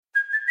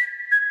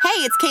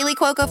Hey, it's Kaylee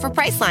Cuoco for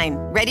Priceline.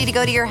 Ready to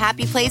go to your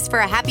happy place for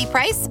a happy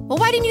price? Well,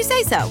 why didn't you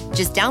say so?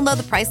 Just download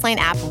the Priceline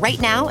app right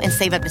now and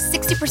save up to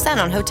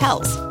 60% on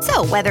hotels.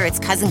 So whether it's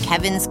Cousin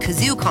Kevin's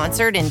Kazoo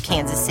Concert in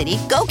Kansas City,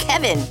 go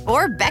Kevin,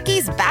 or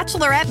Becky's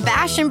Bachelorette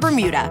Bash in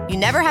Bermuda, you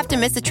never have to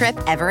miss a trip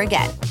ever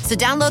again. So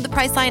download the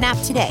Priceline app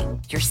today.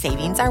 Your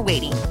savings are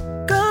waiting.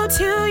 Go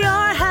to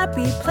your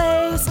happy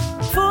place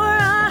for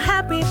a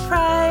happy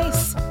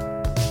price.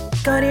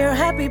 Go to your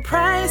happy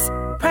price,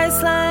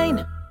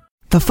 Priceline.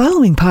 The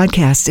following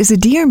podcast is a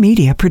Dear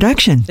Media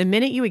production. The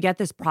minute you would get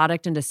this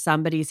product into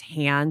somebody's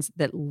hands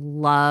that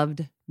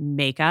loved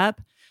makeup,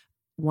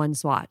 one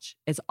swatch.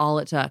 It's all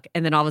it took.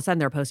 And then all of a sudden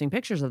they're posting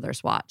pictures of their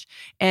swatch.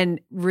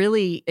 And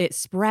really it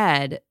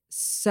spread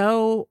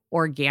so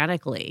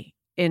organically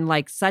in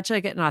like such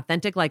like an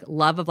authentic like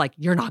love of like,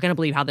 you're not going to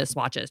believe how this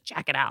swatch is.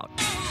 Check it out.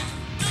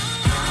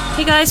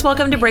 Hey guys,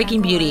 welcome to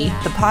Breaking Beauty,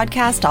 the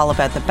podcast all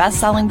about the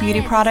best-selling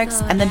beauty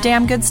products and the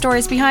damn good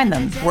stories behind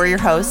them. We're your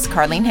hosts,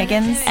 Carlene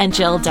Higgins and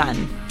Jill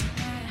Dunn.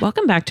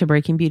 Welcome back to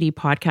Breaking Beauty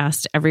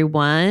podcast,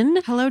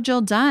 everyone. Hello, Jill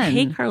Dunn.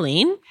 Hey,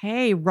 Carlene.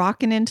 Hey,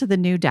 rocking into the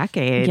new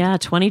decade. Yeah,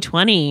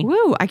 2020.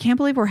 Woo, I can't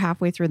believe we're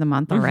halfway through the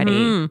month already.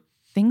 Mm-hmm.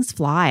 Things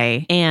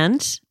fly.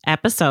 And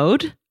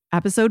episode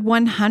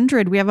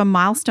 100. We have a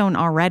milestone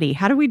already.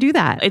 How do we do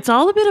that? It's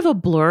all a bit of a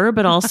blur,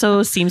 but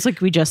also seems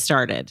like we just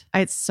started.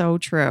 It's so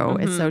true.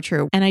 Mm-hmm. It's so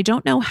true. And I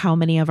don't know how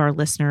many of our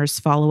listeners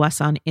follow us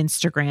on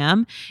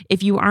Instagram.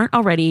 If you aren't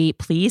already,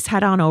 please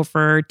head on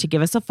over to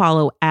give us a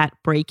follow at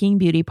Breaking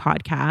Beauty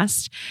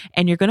Podcast.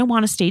 And you're going to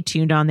want to stay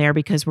tuned on there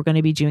because we're going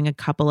to be doing a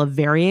couple of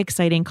very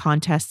exciting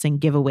contests and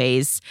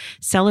giveaways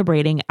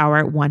celebrating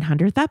our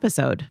 100th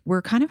episode.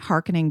 We're kind of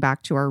hearkening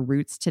back to our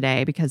roots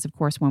today because, of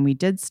course, when we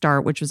did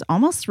start, which was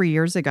almost 3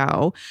 years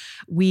ago,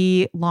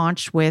 we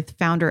launched with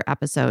founder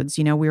episodes.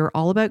 You know, we were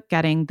all about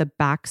getting the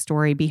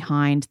backstory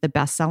behind the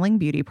best-selling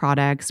beauty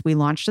products. We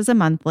launched as a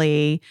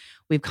monthly.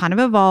 We've kind of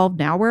evolved.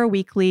 Now we're a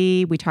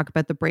weekly. We talk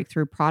about the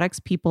breakthrough products,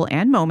 people,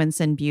 and moments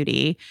in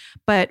beauty.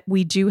 But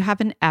we do have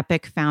an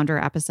epic founder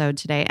episode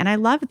today. And I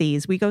love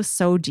these. We go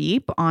so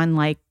deep on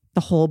like the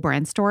whole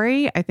brand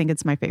story. I think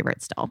it's my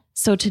favorite still.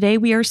 So today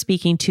we are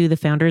speaking to the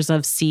founders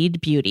of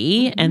Seed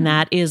Beauty, and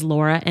that is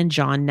Laura and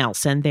John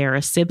Nelson. They're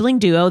a sibling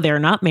duo. They're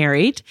not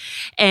married,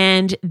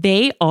 and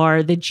they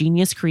are the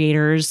genius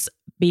creators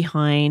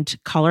behind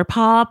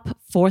ColourPop,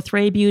 Fourth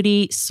Ray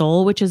Beauty,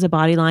 Soul, which is a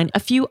body line, a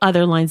few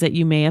other lines that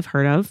you may have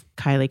heard of,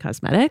 Kylie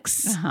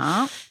Cosmetics,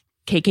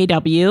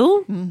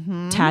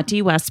 KKW,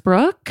 Tati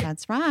Westbrook.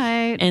 That's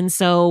right. And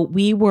so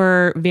we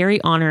were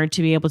very honored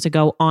to be able to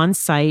go on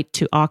site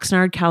to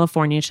Oxnard,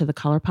 California, to the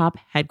ColourPop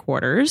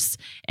headquarters.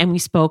 And we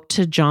spoke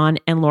to John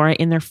and Laura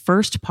in their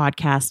first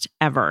podcast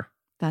ever.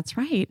 That's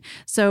right.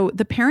 So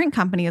the parent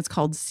company is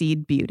called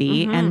Seed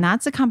Beauty, and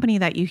that's a company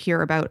that you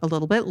hear about a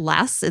little bit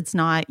less. It's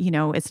not, you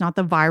know, it's not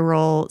the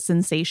viral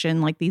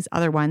sensation like these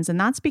other ones. And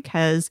that's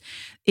because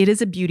it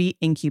is a beauty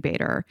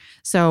incubator.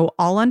 So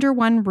all under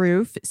one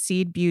roof,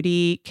 Seed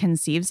Beauty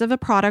conceives of a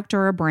product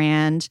or a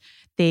brand.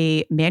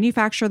 They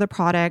manufacture the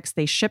products,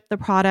 they ship the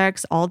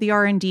products, all the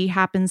R&D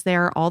happens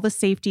there, all the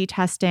safety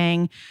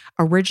testing.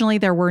 Originally,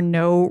 there were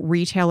no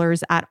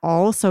retailers at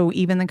all. So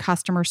even the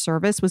customer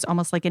service was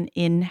almost like an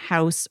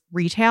in-house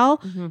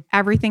retail.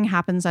 Everything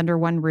happens under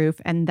one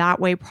roof. And that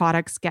way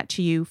products get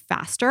to you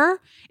faster.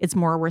 It's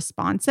more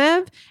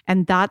responsive.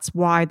 And that's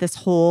why this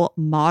whole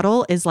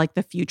model is like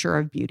the future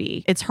of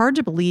beauty. It's hard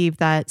to believe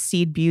that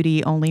Seed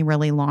Beauty only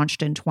really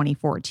launched in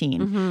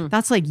 2014.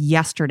 That's like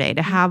yesterday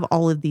to have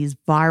all of these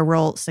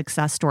viral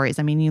success stories.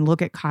 I mean, you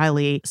look at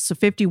Kylie, so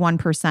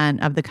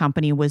 51% of the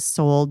company was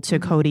sold to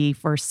Coty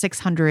for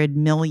 $600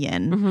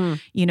 million.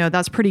 You know,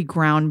 that's pretty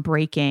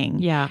groundbreaking.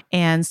 Yeah.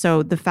 And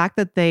so the fact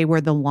that they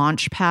were the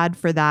launch pad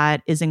for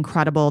that is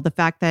incredible. The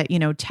fact that, you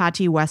know,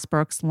 Tati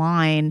Westbrook's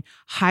line,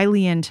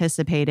 highly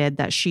anticipated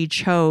that she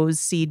chose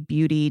Seed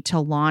Beauty to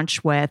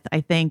launch with, I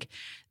think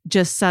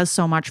just says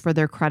so much for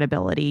their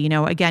credibility. You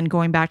know, again,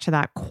 going back to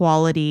that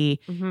quality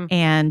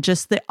and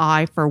just the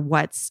eye for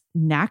what's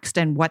next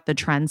and what the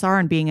trends are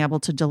and being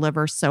able to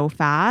deliver so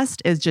fast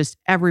is just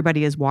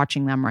everybody is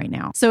watching them right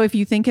now. So if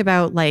you think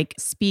about like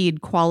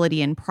speed,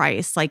 quality, and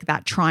price, like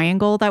that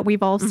triangle that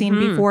we've all seen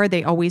before,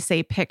 they always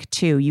say pick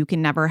two. You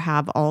can never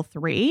have all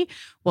three.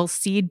 Well,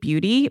 Seed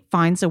Beauty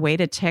finds a way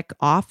to tick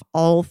off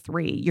all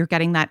three. You're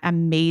getting that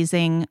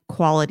amazing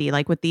quality.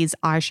 Like with these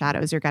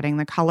eyeshadows, you're getting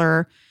the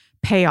color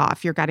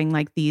payoff. You're getting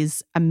like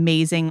these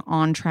amazing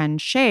on-trend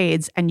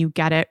shades and you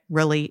get it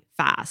really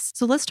fast.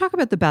 So let's talk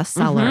about the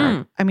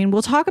bestseller. I mean,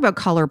 we'll talk about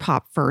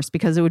ColourPop first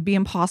because it would be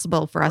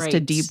impossible for us to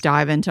deep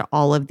dive into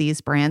all of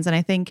these brands. And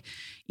I think,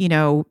 you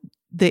know,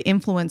 the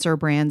influencer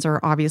brands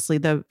are obviously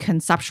the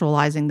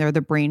conceptualizing, they're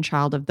the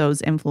brainchild of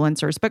those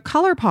influencers. But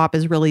ColourPop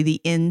is really the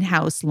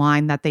in-house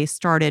line that they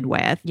started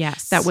with.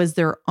 Yes. That was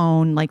their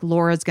own, like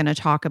Laura's going to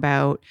talk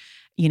about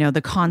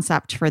the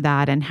concept for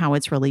that and how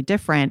it's really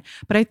different.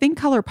 But I think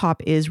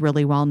ColourPop is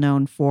really well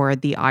known for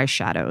the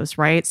eyeshadows,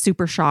 right?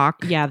 Super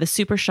Shock. Yeah, the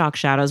Super Shock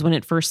shadows. When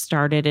it first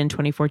started in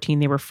 2014,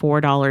 they were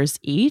 $4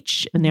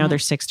 each, and now they're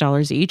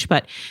 $6 each.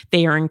 But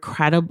they are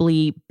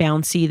incredibly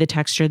bouncy. The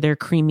texture, they're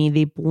creamy.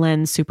 They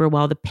blend super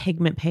well. The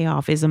pigment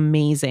payoff is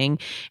amazing,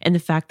 and the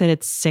fact that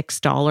it's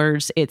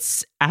 $6,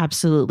 it's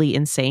absolutely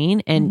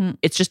insane, and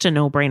it's just a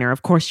no-brainer.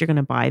 Of course, you're going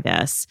to buy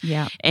this.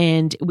 Yeah,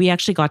 and we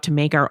actually got to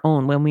make our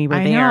own when we were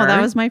there. I know,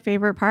 that was my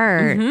favorite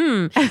part.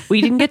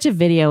 We didn't get to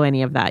video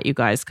any of that, you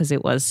guys, because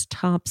it was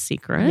top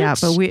secret. Yeah,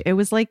 but it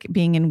was like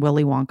being in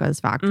Willy Wonka's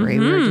factory.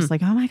 We were just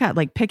like, oh my God,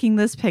 like picking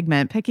this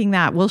pigment, picking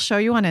that. We'll show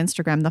you on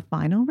Instagram the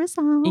final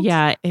result.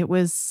 Yeah. It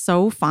was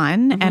so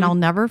fun. And I'll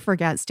never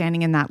forget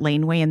standing in that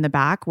laneway in the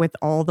back with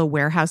all the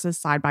warehouses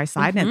side by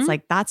side. And it's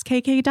like, that's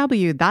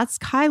KKW, that's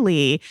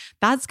Kylie,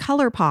 that's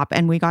ColourPop.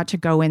 And we got to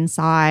go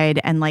inside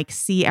and like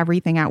see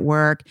everything at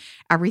work.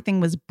 Everything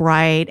was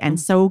bright and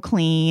so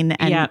clean.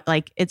 And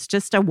like, it's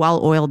just a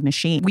well-oiled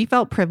machine. We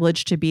felt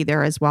privileged to be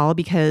there as well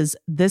because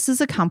this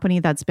is a company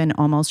that's been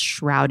almost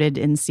shrouded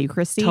in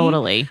secrecy.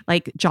 Totally.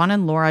 Like John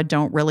and Laura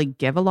don't really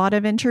give a lot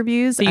of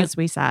interviews, as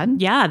we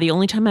said. Yeah. The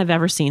only time I've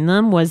ever seen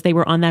them was they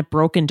were on that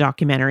Broken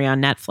documentary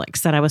on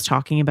Netflix that I was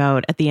talking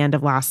about at the end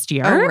of last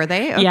year. Oh, were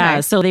they? Okay. Yeah.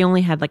 So they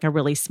only had like a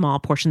really small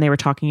portion. They were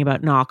talking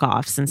about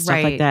knockoffs and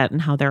stuff like that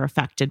and how they're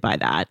affected by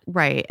that.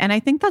 Right. And I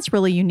think that's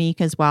really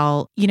unique as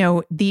well.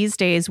 These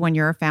days when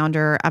you're a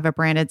founder of a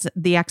brand, it's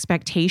the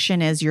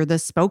expectation is you're the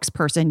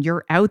spokesperson.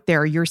 You're out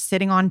there. You're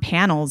sitting on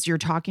panels. You're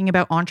talking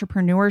about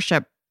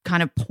entrepreneurship,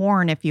 kind of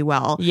porn, if you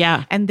will.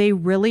 Yeah. And they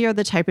really are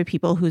the type of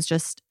people who's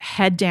just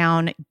head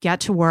down, get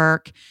to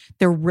work.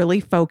 They're really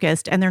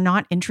focused and they're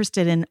not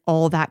interested in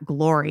all that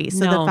glory.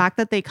 So the fact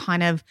that they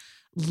kind of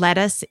let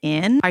us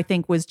in, I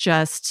think was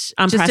just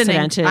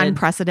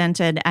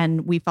unprecedented.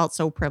 And we felt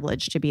so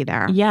privileged to be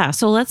there. Yeah.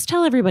 So let's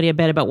tell everybody a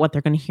bit about what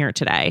they're going to hear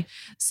today.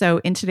 So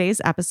in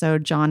today's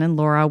episode, John and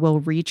Laura will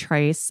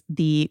retrace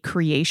the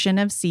creation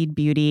of Seed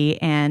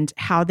Beauty and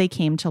how they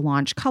came to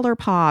launch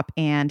ColourPop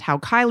and how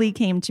Kylie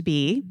came to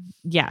be.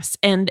 Yes.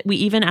 And we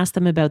even asked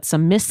them about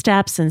some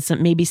missteps and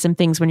maybe some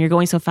things when you're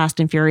going so fast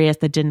and furious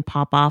that didn't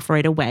pop off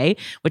right away,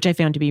 which I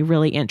found to be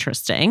really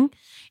interesting.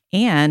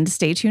 And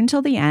stay tuned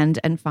till the end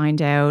and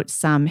find out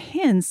some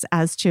hints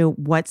as to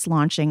what's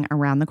launching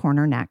around the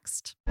corner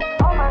next.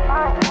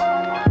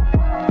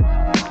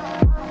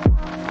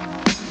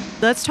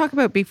 Let's talk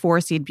about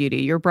before Seed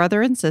Beauty, your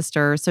brother and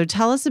sister. So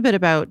tell us a bit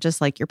about just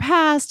like your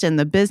past and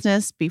the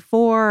business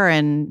before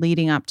and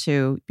leading up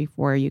to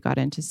before you got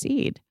into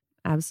Seed.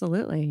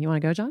 Absolutely. You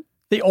want to go, John?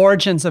 The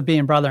origins of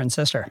being brother and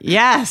sister.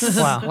 Yes.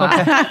 Wow.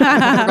 Okay.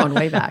 We're going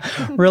way back.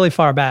 Really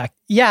far back.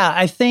 Yeah,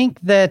 I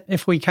think that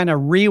if we kind of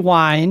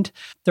rewind,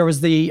 there was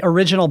the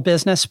original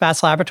business,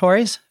 Spatz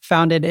Laboratories,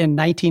 founded in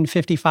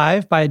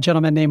 1955 by a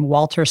gentleman named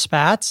Walter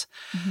Spatz.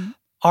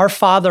 Our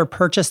father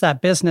purchased that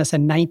business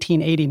in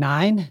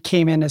 1989,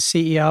 came in as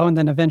CEO, and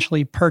then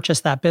eventually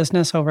purchased that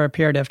business over a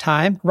period of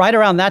time. Right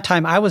around that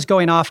time, I was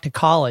going off to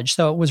college,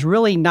 so it was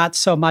really not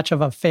so much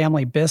of a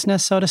family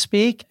business, so to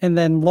speak. And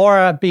then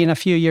Laura, being a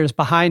few years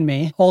behind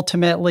me,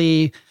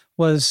 ultimately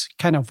was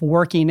kind of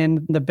working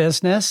in the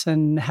business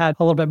and had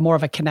a little bit more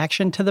of a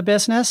connection to the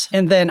business.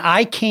 And then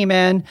I came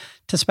in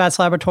to Spatz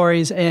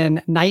Laboratories in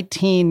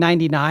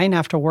 1999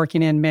 after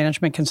working in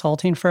management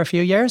consulting for a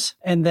few years.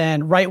 And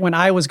then right when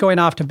I was going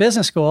off to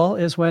business school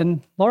is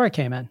when Laura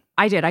came in.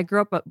 I did. I grew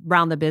up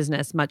around the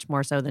business much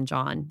more so than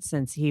John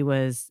since he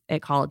was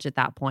at college at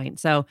that point.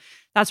 So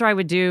that's where I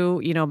would do,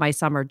 my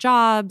summer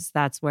jobs.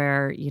 That's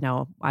where,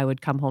 I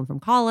would come home from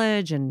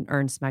college and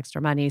earn some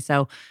extra money.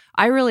 So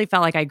I really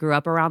felt like I grew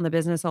up around the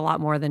business a lot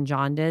more than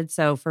John did.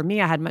 So for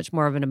me, I had much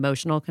more of an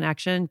emotional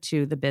connection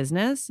to the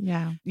business.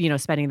 Yeah.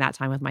 Spending that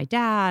time with my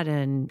dad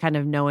and kind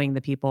of knowing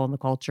the people and the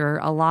culture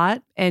a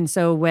lot. And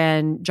so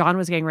when John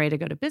was getting ready to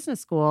go to business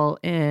school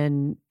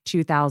in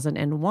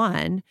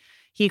 2001,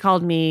 he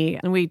called me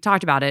and we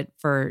talked about it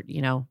for,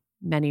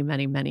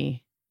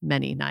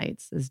 many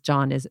nights, as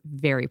John is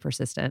very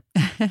persistent.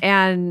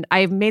 And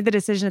I made the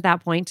decision at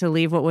that point to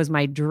leave what was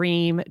my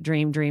dream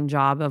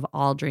job of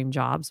all dream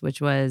jobs,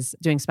 which was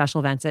doing special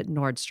events at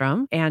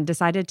Nordstrom, and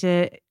decided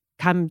to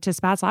come to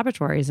Spatz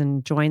Laboratories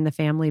and join the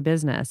family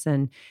business.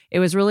 And it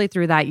was really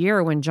through that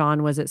year when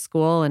John was at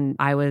school and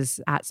I was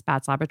at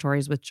Spatz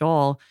Laboratories with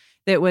Joel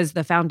that was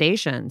the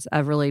foundations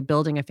of really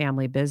building a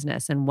family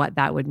business and what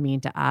that would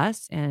mean to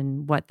us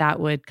and what that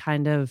would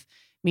kind of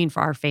mean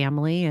for our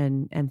family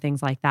and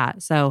things like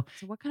that. So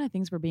what kind of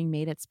things were being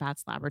made at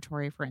Spatz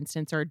Laboratory, for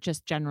instance, or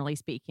just generally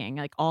speaking,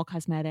 like all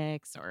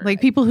cosmetics or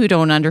like people who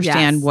don't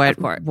understand Yes,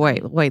 what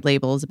white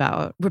label is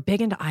about? we're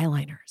big into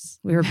eyeliners.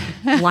 We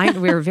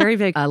were very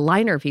big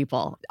liner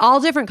people. All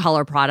different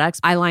color products,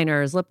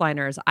 eyeliners, lip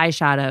liners,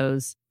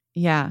 eyeshadows,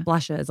 Yeah.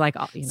 blushes. Like,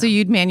 So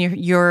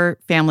your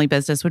family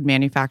business would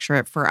manufacture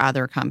it for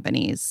other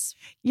companies.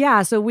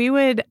 Yeah. So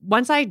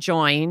once I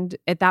joined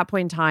at that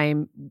point in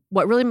time,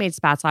 what really made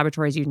Spatz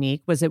Laboratories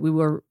unique was that we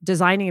were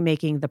designing and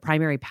making the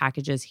primary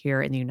packages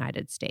here in the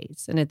United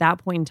States. And at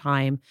that point in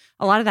time,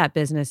 a lot of that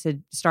business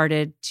had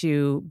started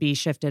to be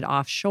shifted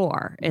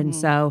offshore. And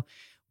so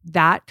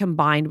that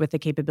combined with the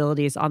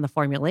capabilities on the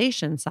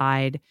formulation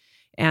side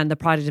and the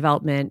product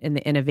development and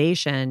the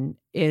innovation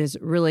is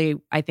really,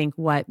 I think,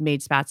 what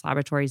made Spatz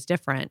Laboratories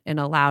different and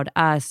allowed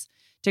us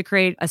to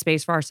create a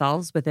space for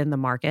ourselves within the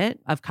market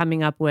of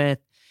coming up with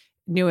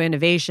new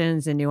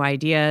innovations and new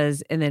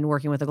ideas, and then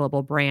working with the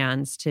global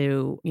brands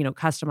to,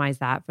 customize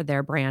that for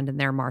their brand and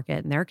their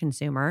market and their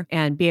consumer,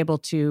 and be able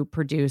to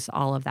produce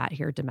all of that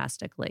here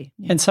domestically.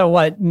 And so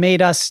what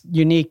made us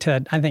unique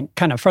to, I think,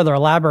 kind of further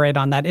elaborate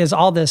on that is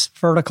all this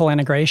vertical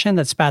integration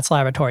that Spatz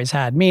Laboratories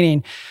had,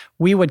 meaning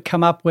we would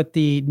come up with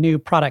the new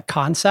product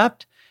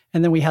concept,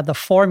 and then we had the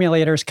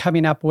formulators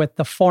coming up with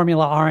the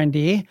formula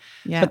R&D.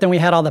 Yeah. But then we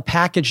had all the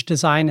package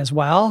design as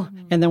well.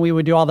 And then we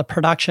would do all the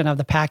production of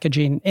the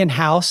packaging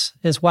in-house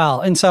as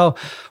well. And so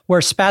where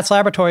Spatz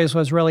Laboratories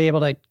was really able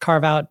to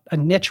carve out a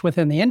niche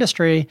within the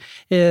industry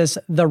is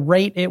the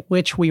rate at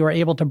which we were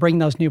able to bring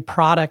those new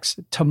products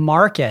to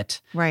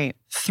market. Right.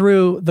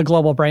 Through the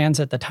global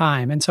brands at the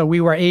time. And so we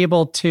were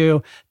able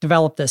to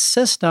develop this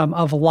system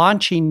of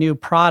launching new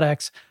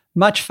products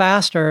much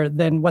faster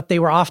than what they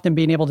were often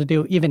being able to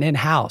do even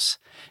in-house.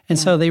 And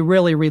so they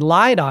really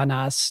relied on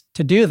us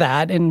to do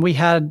that. And we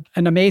had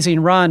an amazing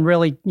run,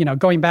 really,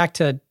 going back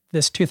to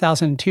this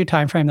 2002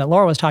 timeframe that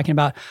Laura was talking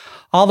about,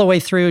 all the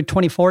way through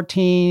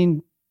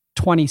 2014,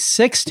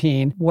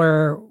 2016,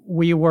 where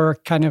we were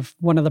kind of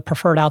one of the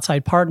preferred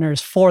outside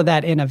partners for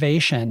that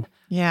innovation.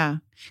 Yeah.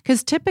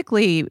 Because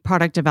typically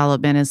product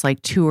development is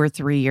like 2 or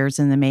 3 years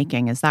in the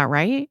making. Is that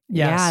right?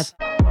 Yes.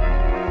 Yeah.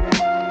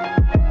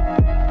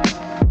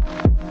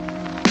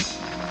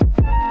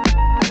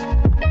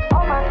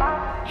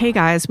 Hey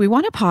guys, we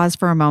want to pause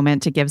for a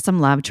moment to give some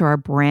love to our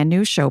brand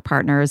new show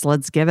partners.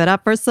 Let's give it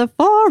up for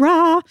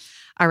Sephora.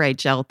 All right,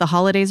 Jill, the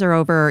holidays are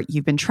over.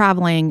 You've been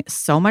traveling,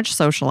 so much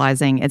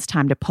socializing. It's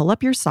time to pull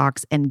up your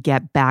socks and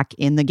get back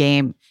in the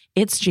game.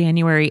 It's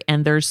January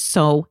and there's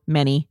so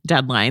many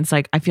deadlines.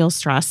 Like, I feel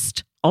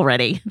stressed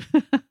already.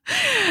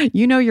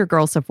 You know your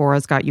girl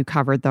Sephora's got you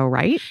covered though,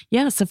 right?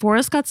 Yeah,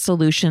 Sephora's got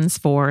solutions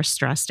for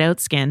stressed out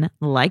skin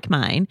like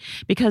mine,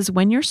 because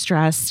when you're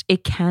stressed,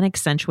 it can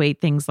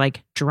accentuate things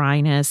like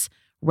dryness,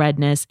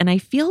 redness, and I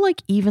feel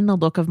like even the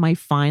look of my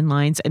fine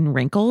lines and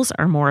wrinkles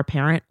are more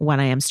apparent when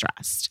I am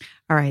stressed.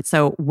 All right,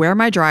 so where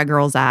my dry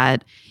girls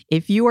at?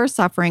 If you are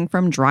suffering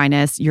from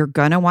dryness, you're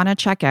going to want to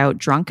check out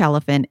Drunk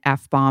Elephant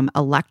F-Bomb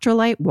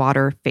Electrolyte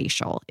Water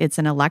Facial. It's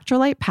an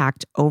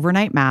electrolyte-packed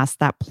overnight mask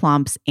that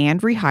plumps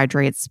and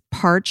rehydrates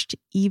parched,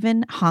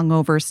 even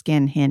hungover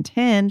skin, hint,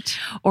 hint.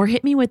 Or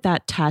hit me with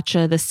that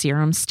Tatcha, the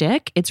serum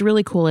stick. It's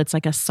really cool. It's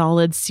like a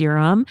solid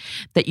serum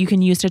that you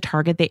can use to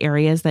target the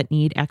areas that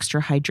need extra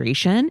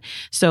hydration.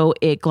 So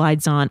it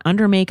glides on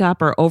under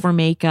makeup or over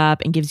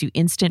makeup and gives you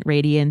instant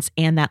radiance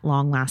and that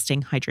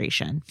long-lasting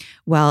hydration.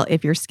 Well,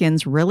 if your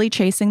skin's really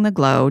chasing the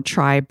glow,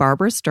 try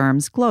Barbara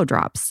Sturm's Glow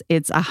Drops.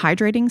 It's a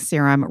hydrating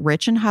serum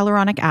rich in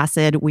hyaluronic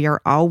acid. We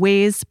are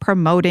always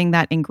promoting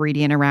that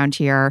ingredient around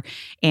here,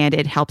 and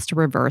it helps to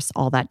reverse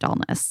all that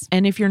dullness.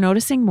 And if you're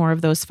noticing more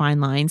of those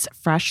fine lines,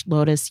 Fresh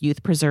Lotus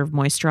Youth Preserve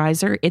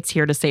Moisturizer, it's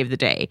here to save the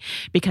day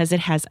because it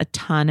has a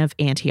ton of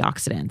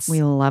antioxidants.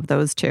 We love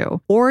those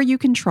too. Or you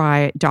can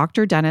try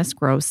Dr. Dennis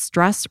Gross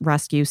Stress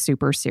Rescue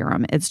Super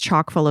Serum. It's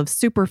chock full of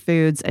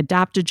superfoods,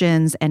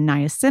 adaptogens, and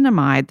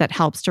niacinamide that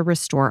helps to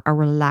restore a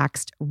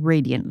relaxed,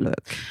 radiant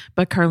look.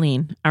 But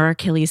Carlene, our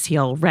Achilles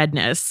heel,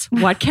 redness,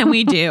 what can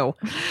we do?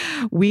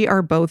 We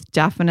are both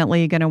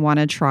definitely going to want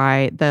to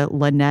try the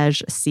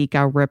Laneige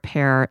Cica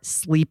Repair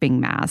Sleeping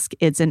Mask.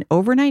 It's an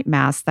overnight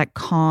mask that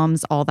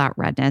calms all that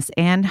redness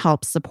and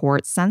helps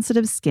support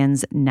sensitive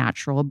skin's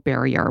natural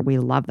barrier. We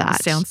love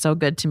that. Sounds so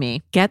good to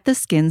me. Get the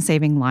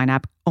skin-saving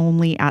lineup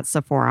only at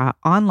Sephora,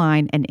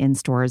 online and in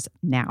stores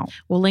now.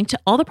 We'll link to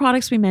all the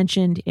products we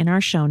mentioned in our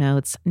show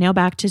notes. Now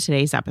back to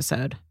today's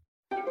episode.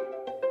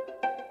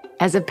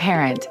 As a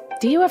parent,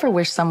 do you ever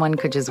wish someone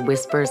could just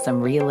whisper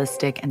some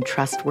realistic and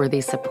trustworthy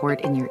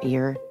support in your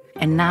ear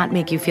and not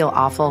make you feel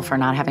awful for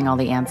not having all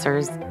the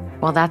answers?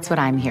 Well, that's what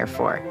I'm here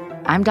for.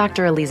 I'm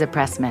Dr. Eliza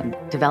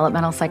Pressman,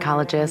 developmental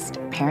psychologist,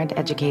 parent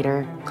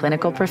educator,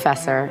 clinical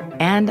professor,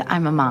 and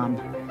I'm a mom.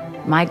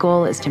 My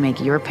goal is to make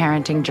your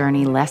parenting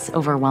journey less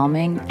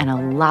overwhelming and a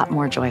lot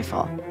more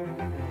joyful.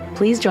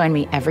 Please join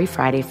me every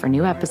Friday for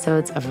new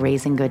episodes of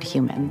Raising Good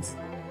Humans.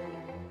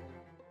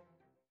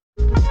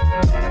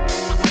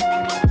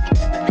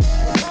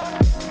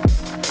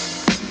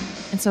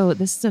 And so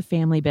this is a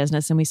family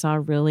business, and we saw a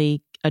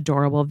really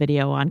adorable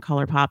video on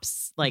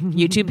ColourPop's like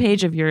YouTube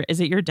page of is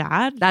it your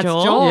dad? That's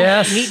Joel.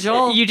 Yes. Meet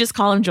Joel. You just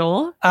call him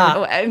Joel?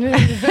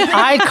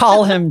 I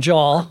call him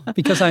Joel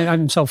because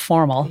I'm so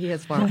formal. He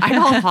is formal. I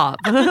call him Pop.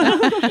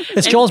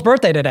 It's Joel's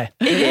birthday today.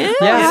 It is?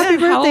 Yes. Happy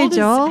birthday,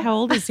 Joel. How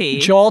old is he?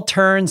 Joel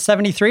turned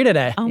 73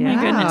 today. Oh my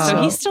goodness.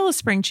 So he's still a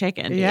spring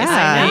chicken. Yeah.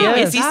 I know.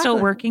 He Is he still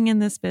working in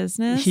this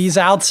business? He's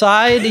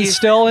outside. He's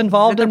still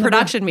involved in in the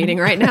production meeting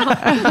right now.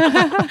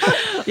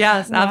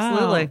 Yes,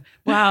 absolutely.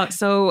 Wow.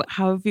 So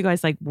how have you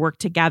guys like worked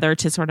together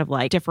to sort of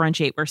like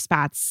differentiate where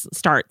Spats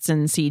starts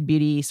and Seed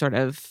Beauty sort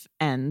of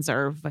ends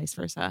or vice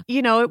versa?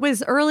 You know, it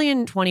was early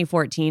in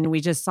 2014. We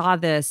just saw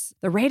the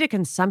rate of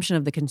consumption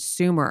of the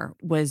consumer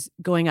was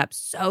going up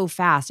so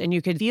fast, and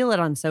you could feel it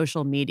on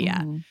social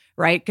media.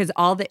 Right? Because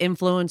all the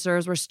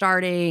influencers were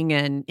starting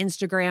and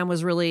Instagram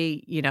was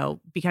really,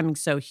 becoming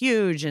so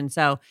huge. And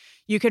so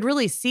you could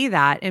really see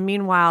that. And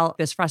meanwhile,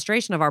 this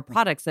frustration of our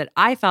products that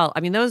I felt,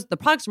 the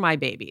products are my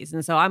babies.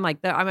 And so I'm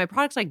like, my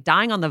product's like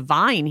dying on the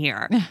vine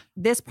here.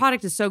 This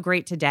product is so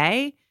great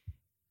today.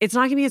 It's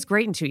not going to be as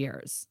great in 2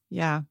 years.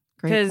 Yeah.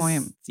 Great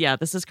point. Yeah,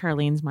 this is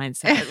Carlene's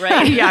mindset, right?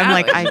 Right? I'm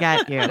like, I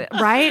get you.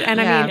 Right?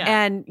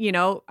 And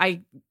Yeah.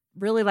 I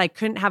really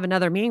couldn't have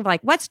another meeting.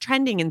 Like, what's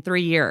trending in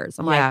 3 years?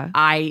 I'm Yeah. like,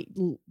 I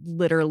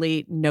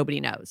literally, nobody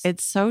knows.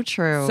 It's so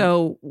true.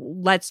 So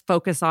let's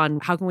focus on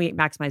how can we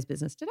maximize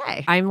business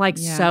today? I'm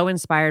so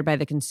inspired by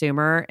the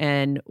consumer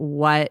and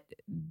what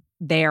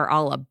they're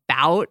all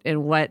about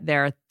and what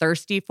they're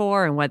thirsty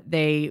for and what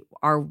they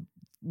are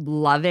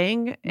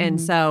loving. And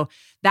so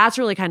that's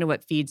really kind of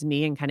what feeds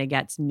me and kind of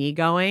gets me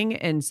going.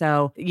 And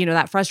so,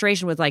 that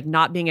frustration with like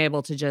not being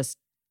able to just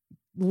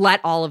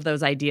let all of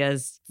those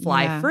ideas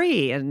fly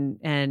free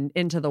and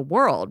into the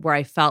world where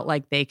I felt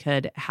like they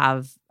could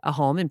have a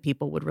home and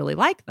people would really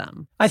like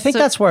them. I think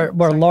that's where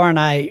Laura and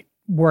I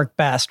work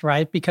best,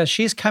 right? Because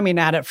she's coming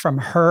at it from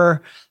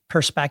her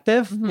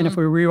perspective. And if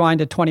we rewind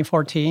to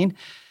 2014,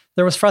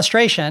 there was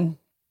frustration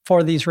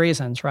for these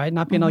reasons, right?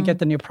 Not being able to get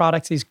the new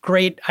products, these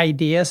great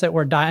ideas that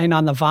were dying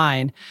on the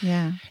vine.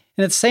 Yeah.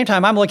 And at the same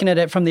time, I'm looking at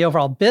it from the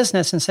overall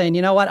business and saying,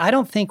 you know what? I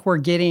don't think we're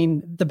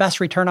getting the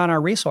best return on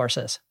our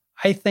resources.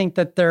 I think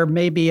that there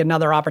may be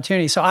another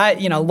opportunity. So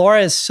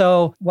Laura is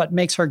what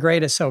makes her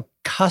great is so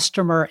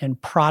customer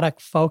and product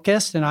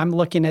focused. And I'm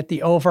looking at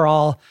the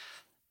overall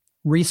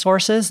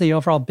resources, the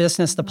overall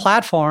business, the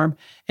platform.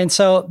 And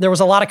so there was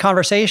a lot of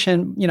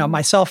conversation,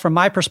 myself from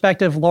my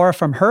perspective, Laura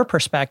from her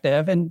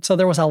perspective. And so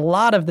there was a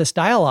lot of this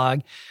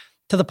dialogue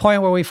to the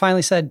point where we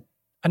finally said,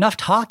 enough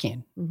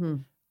talking.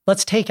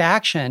 Let's take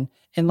action.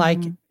 And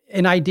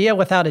an idea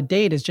without a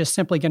date is just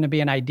simply going to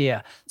be an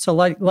idea. So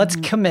let's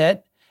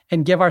commit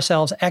and give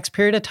ourselves X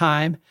period of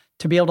time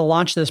to be able to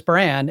launch this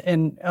brand.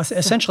 And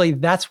essentially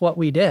that's what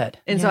we did.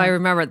 And so I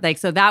remember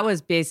so that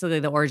was basically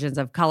the origins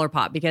of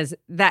ColourPop, because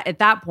that at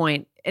that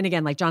point, and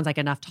again, like John's like,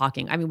 enough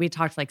talking. We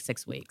talked for like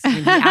 6 weeks.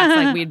 He acts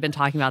like we'd been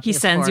talking about this. He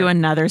sends you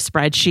another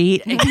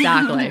spreadsheet.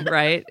 Exactly.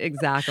 Right.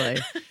 Exactly.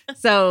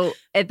 So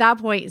at that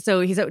point, so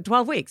he said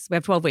 12 weeks. We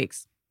have 12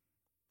 weeks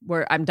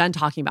where I'm done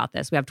talking about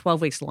this. We have 12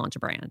 weeks to launch a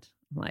brand.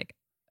 I'm like,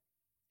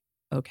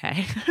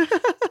 okay.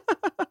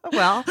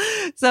 Well,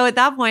 so at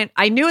that point,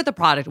 I knew what the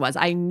product was.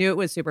 I knew it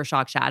was Super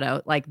Shock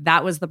Shadow. Like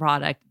that was the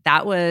product.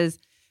 That was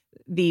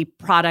the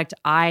product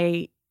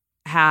I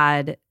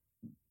had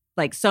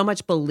like so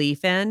much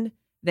belief in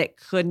that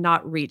could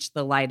not reach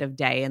the light of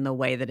day in the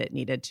way that it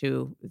needed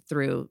to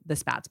through the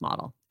Spats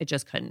model. It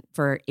just couldn't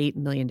for 8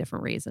 million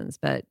different reasons.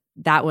 But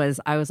I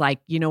was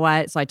like, you know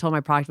what? So I told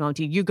my product development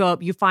team, you go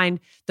up, you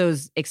find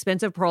those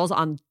expensive pearls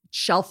on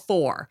shelf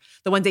 4,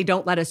 the ones they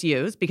don't let us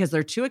use because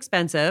they're too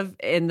expensive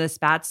in the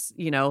Spats,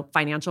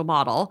 financial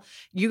model.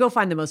 You go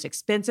find the most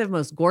expensive,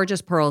 most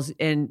gorgeous pearls,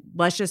 and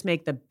let's just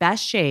make the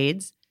best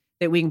shades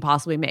that we can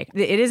possibly make.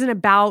 It isn't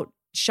about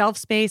shelf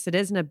space. It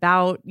isn't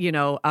about,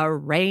 a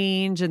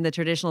range in the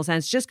traditional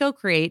sense. Just go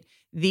create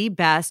the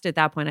best. At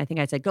that point, I think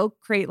I said, go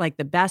create like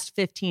the best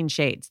 15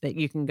 shades that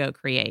you can go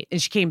create.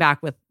 And she came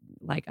back with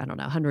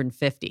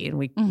 150. And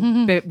we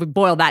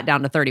boiled that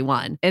down to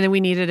 31. And then we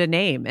needed a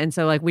name. And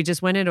so we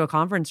just went into a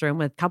conference room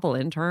with a couple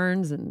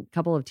interns and a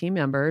couple of team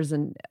members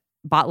and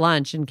bought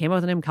lunch and came up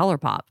with the name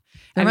ColourPop.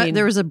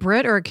 There was a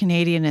Brit or a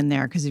Canadian in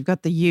there because you've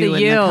got the U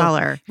in the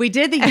color. We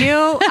did the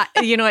U.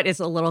 You know what? It's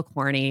a little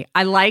corny.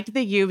 I liked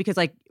the U because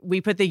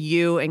we put the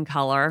U in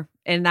color.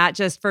 And that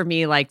just for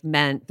me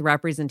meant the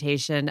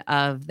representation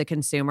of the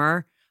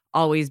consumer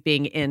always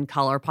being in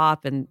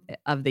ColourPop and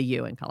of the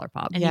U in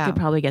ColourPop. And you could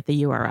probably get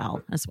the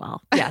URL as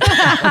well. Yes,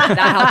 that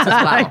helps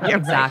as well.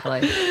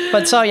 Exactly.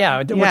 But so,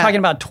 we're talking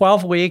about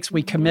 12 weeks.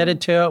 We committed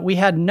to it. We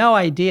had no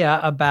idea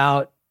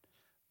about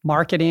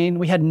marketing.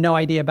 We had no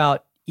idea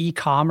about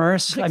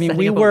e-commerce.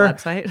 We were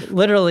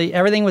literally,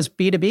 everything was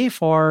B2B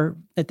for,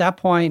 at that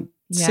point,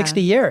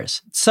 60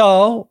 years.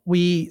 So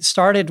we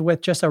started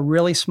with just a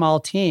really small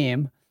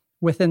team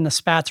within the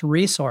Spats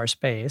resource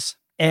base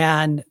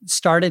and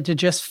started to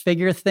just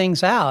figure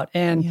things out.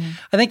 And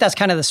I think that's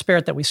kind of the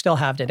spirit that we still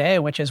have today,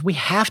 which is we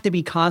have to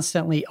be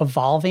constantly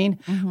evolving.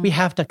 We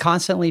have to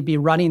constantly be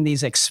running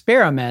these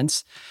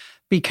experiments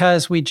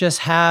because we just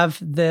have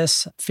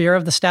this fear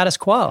of the status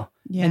quo.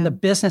 Yeah. And the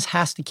business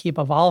has to keep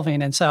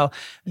evolving. And so,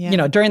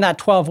 during that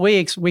 12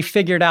 weeks, we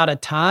figured out a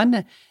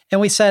ton. And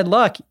we said,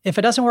 look, if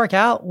it doesn't work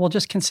out, we'll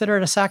just consider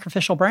it a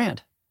sacrificial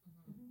brand.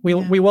 We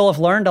will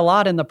have learned a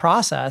lot in the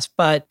process,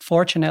 but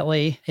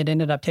fortunately, it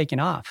ended up taking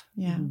off.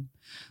 Yeah.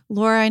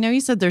 Laura, I know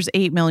you said there's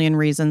 8 million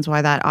reasons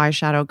why that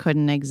eyeshadow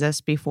couldn't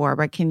exist before,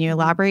 but can you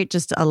elaborate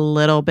just a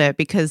little bit?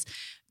 Because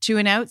to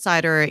an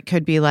outsider, it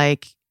could be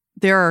like,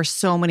 there are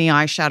so many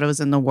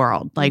eyeshadows in the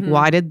world. Like,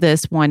 why did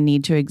this one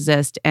need to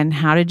exist? And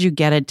how did you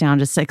get it down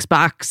to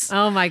 $6?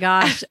 Oh my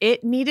gosh.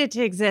 It needed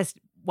to exist.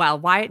 Well,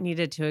 why it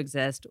needed to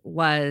exist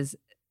was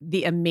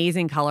the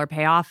amazing color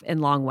payoff and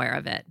long wear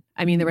of it.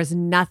 I mean, there was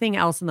nothing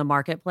else in the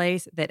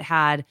marketplace that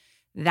had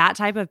that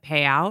type of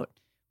payout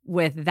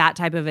with that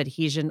type of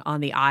adhesion on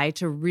the eye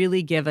to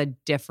really give a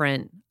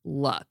different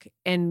look.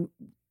 And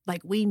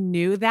like, we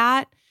knew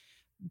that,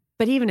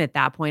 but even at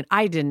that point,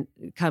 I didn't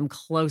come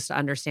close to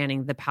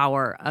understanding the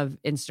power of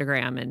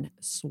Instagram and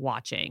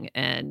swatching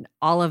and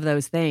all of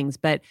those things.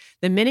 But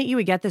the minute you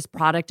would get this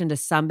product into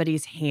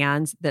somebody's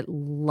hands that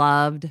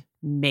loved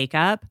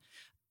makeup,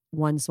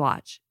 one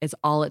swatch, it's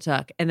all it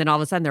took. And then all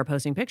of a sudden they're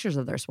posting pictures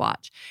of their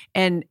swatch.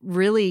 And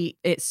really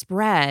it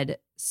spread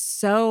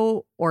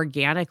so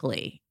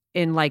organically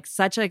in like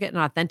such like an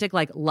authentic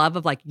like love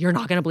of like, you're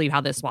not going to believe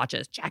how this swatch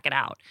is. Check it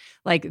out.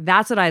 Like,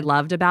 that's what I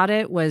loved about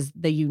it, was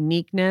the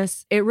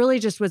uniqueness. It really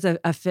just was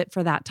a fit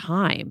for that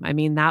time. I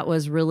mean, that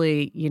was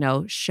really,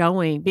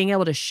 being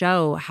able to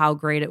show how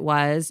great it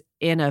was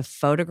in a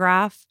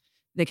photograph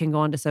that can go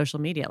onto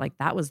social media. Like,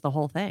 that was the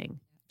whole thing.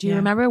 Do you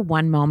remember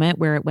one moment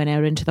where it went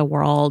out into the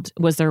world?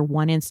 Was there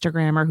one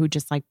Instagrammer who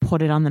just like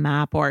put it on the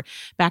map? Or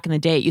back in the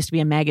day, it used to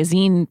be a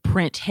magazine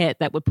print hit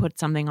that would put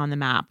something on the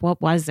map. What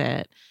was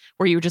it?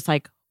 Where you were just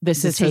like,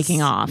 this is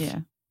taking off. Yeah.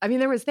 I mean,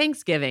 there was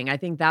Thanksgiving. I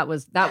think that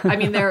was that. I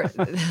mean,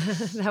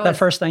 that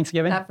first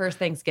Thanksgiving. That first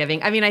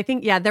Thanksgiving. I mean, I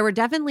think, there were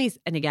definitely,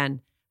 and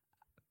again,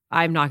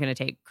 I'm not going to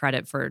take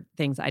credit for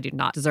things I do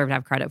not deserve to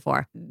have credit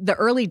for. The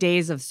early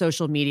days of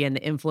social media and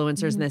the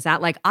influencers and this,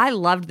 that, like, I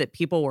loved that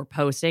people were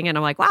posting and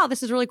I'm like, wow,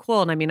 this is really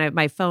cool. And I mean,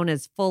 my phone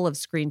is full of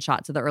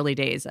screenshots of the early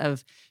days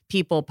of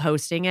people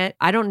posting it.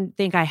 I don't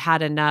think I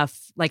had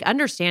enough like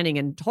understanding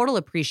and total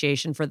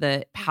appreciation for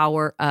the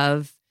power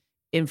of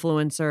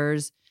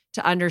influencers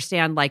to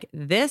understand like,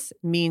 this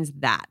means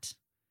that.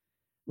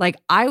 Like,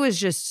 I was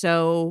just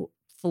so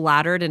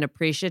flattered and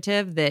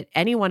appreciative that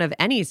anyone of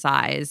any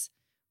size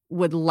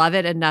would love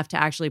it enough to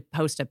actually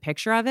post a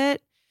picture of it.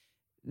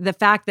 The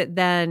fact that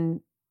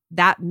then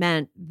that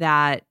meant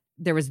that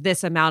there was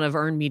this amount of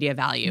earned media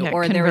value,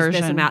 or there was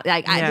this amount.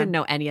 Like, I didn't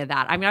know any of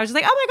that. I mean, I was just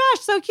like, oh my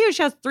gosh, so cute.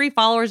 She has 3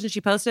 followers and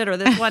she posted it, or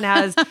this one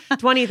has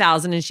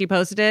 20,000 and she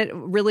posted it.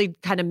 Really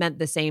kind of meant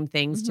the same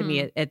things to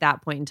me at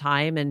that point in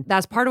time. And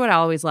that's part of what I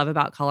always love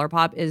about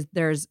ColourPop is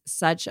there's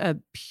such a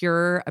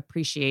pure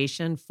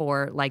appreciation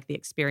for like the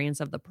experience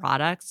of the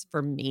products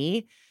for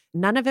me.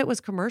 None of it was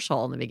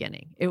commercial in the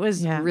beginning. It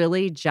was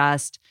really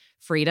just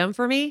freedom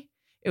for me.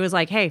 It was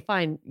like, hey,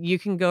 fine, you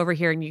can go over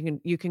here and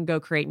you can go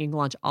create and you can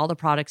launch all the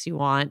products you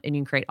want and you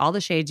can create all the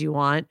shades you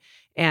want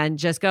and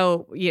just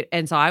go.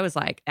 And so I was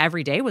like,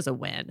 every day was a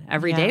win.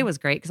 Every day was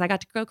great because I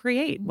got to go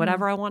create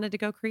whatever I wanted to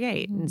go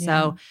create. And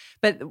so,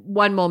 but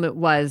one moment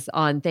was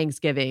on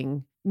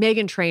Thanksgiving.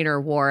 Meghan Trainor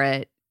wore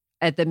it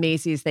at the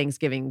Macy's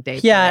Thanksgiving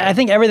Day. Yeah, I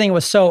think everything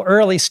was so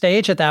early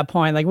stage at that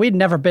point. Like, we'd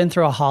never been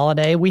through a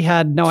holiday. We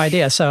had no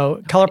idea.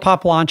 So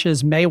ColourPop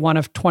launches May 1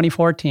 of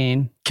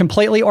 2014.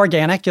 Completely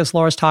organic, as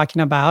Laura's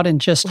talking about,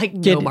 and just like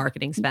no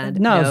marketing spend.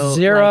 No,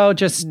 zero. Like,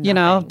 just,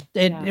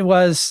 nothing. It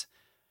was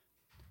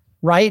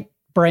right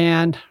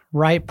brand,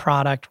 right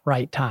product,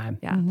 right time.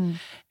 Yeah.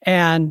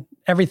 And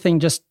everything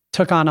just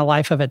took on a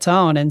life of its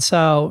own. And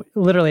so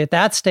literally at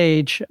that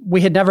stage, we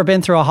had never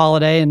been through a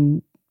holiday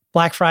and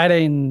Black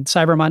Friday and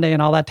Cyber Monday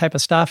and all that type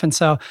of stuff. And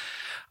so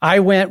I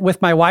went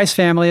with my wife's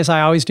family, as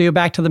I always do,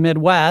 back to the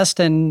Midwest.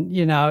 And,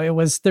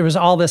 there was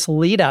all this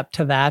lead up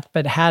to that,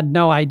 but had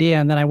no idea.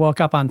 And then I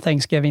woke up on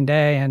Thanksgiving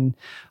Day and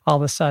all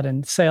of a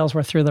sudden sales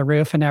were through the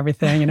roof and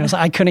everything. And it was,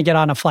 I couldn't get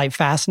on a flight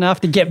fast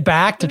enough to get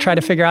back to try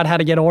to figure out how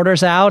to get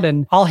orders out,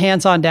 and all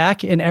hands on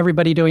deck and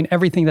everybody doing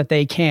everything that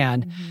they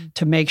can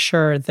to make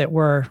sure that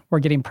we're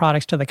getting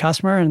products to the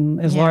customer. And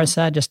as Laura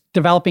said, just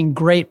developing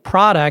great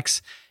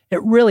products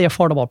at really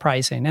affordable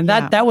pricing. And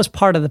that was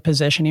part of the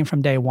positioning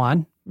from day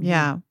one.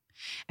 Yeah.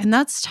 And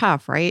that's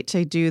tough, right?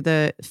 To do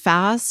the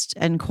fast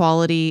and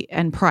quality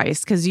and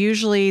price, because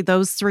usually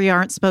those 3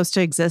 aren't supposed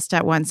to exist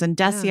at once. And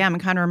Deciem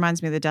kind of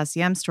reminds me of the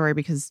Deciem story,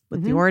 because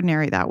with The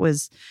Ordinary, that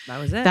was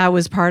it. That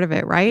was part of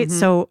it, right?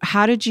 So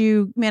how did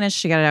you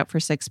manage to get it out for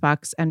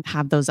 $6 and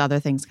have those other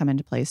things come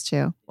into place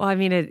too? Well, I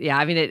mean,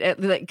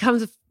 it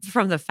comes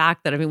from the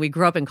fact that, I mean, we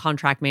grew up in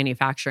contract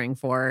manufacturing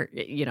for,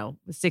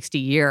 60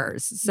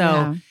 years.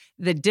 So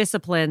the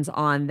disciplines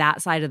on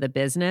that side of the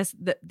business,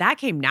 that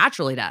came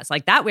naturally to us.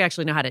 Like that we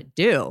actually know how to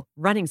do.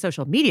 Running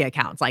social media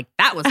accounts, like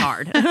that was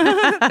hard.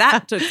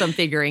 That took some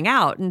figuring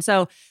out. And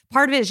so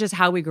part of it is just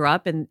how we grew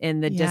up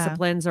in the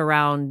disciplines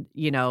around,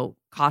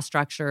 cost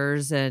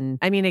structures. And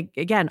I mean,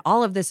 again,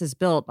 all of this is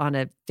built on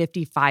a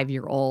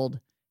 55-year-old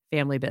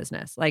family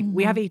business. Like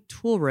we have a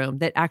tool room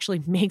that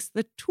actually makes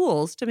the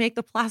tools to make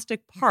the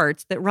plastic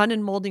parts that run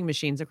in molding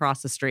machines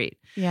across the street.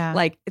 Yeah.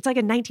 Like it's like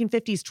a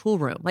 1950s tool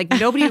room. Like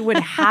nobody would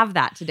have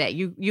that today.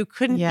 You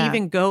couldn't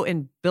even go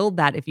and build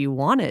that if you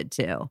wanted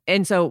to.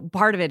 And so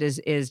part of it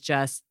is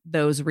just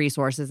those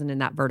resources and in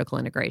that vertical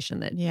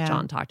integration that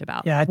John talked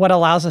about. Yeah. What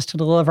allows us to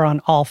deliver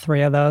on all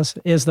three of those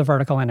is the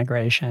vertical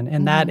integration.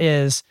 And that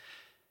is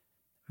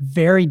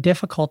very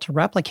difficult to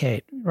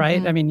replicate,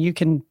 right? I mean, you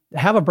can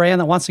have a brand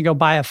that wants to go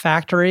buy a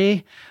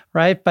factory,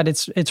 right? But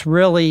it's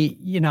really,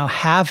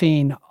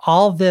 having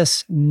all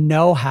this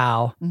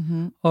know-how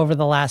over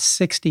the last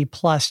 60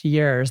 plus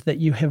years that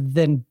you have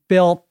then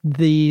built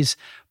these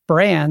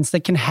brands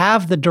that can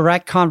have the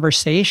direct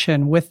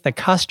conversation with the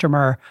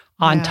customer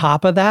on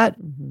top of that.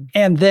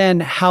 And then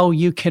how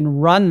you can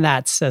run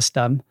that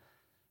system,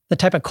 the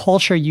type of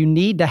culture you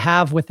need to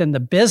have within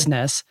the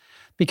business.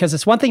 Because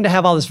it's one thing to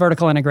have all this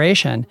vertical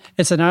integration.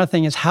 It's another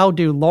thing is how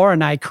do Laura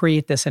and I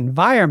create this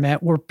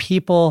environment where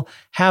people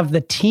have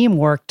the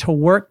teamwork to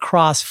work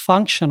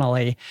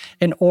cross-functionally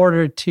in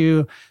order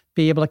to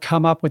be able to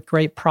come up with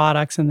great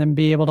products and then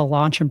be able to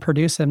launch and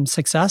produce them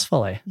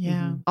successfully.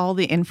 Yeah. All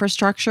the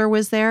infrastructure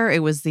was there.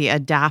 It was the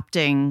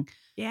adapting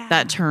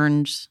that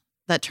turned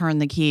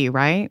the key,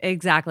 right?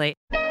 Exactly.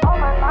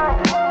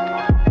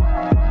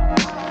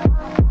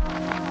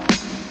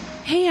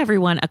 Hey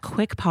everyone, a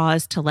quick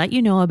pause to let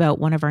you know about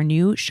one of our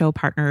new show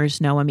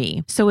partners,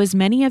 Noemi. So as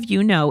many of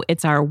you know,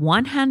 it's our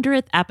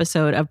 100th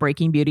episode of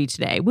Breaking Beauty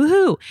today.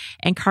 Woohoo!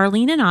 And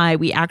Carlene and I,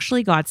 we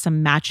actually got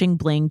some matching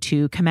bling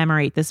to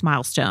commemorate this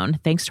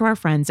milestone, thanks to our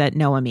friends at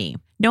Noemi.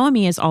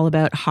 Noemi is all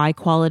about high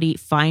quality,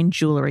 fine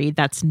jewelry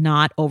that's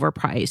not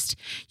overpriced.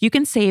 You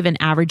can save an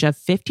average of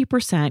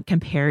 50%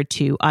 compared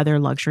to other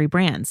luxury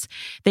brands.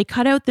 They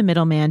cut out the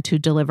middleman to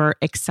deliver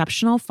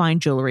exceptional fine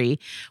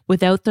jewelry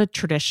without the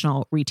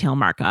traditional retail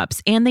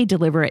markups, and they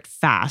deliver it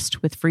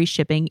fast with free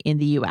shipping in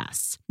the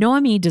US.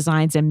 Noemi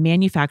designs and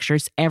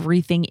manufactures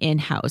everything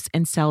in-house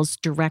and sells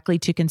directly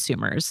to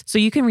consumers, so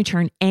you can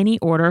return any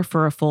order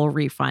for a full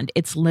refund.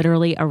 It's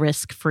literally a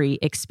risk-free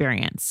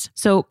experience.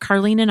 So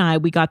Carlene and I,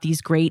 we got these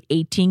great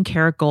 18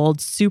 karat gold,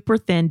 super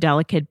thin,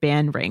 delicate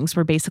band rings.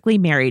 We're basically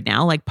married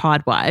now, like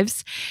pod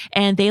wives.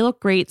 And they look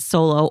great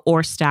solo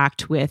or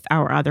stacked with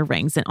our other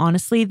rings. And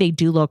honestly, they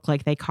do look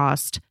like they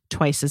cost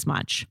twice as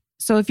much.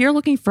 So if you're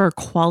looking for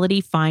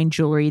quality fine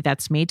jewelry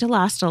that's made to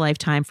last a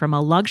lifetime from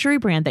a luxury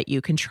brand that you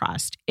can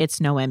trust,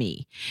 it's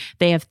Noemi.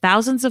 They have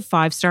thousands of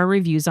 5-star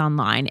reviews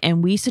online,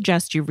 and we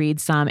suggest you read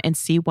some and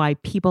see why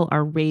people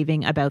are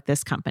raving about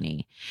this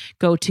company.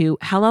 Go to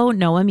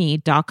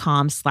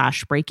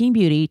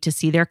hellonoemi.com/breakingbeauty to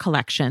see their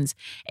collections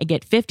and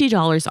get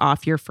 $50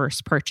 off your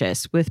first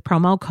purchase with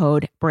promo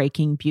code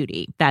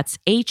BreakingBeauty. That's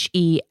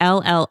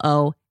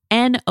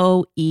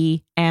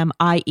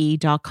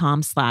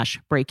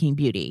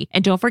HelloNoemi.com/breakingbeauty.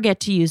 And don't forget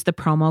to use the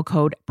promo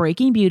code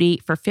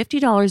BreakingBeauty for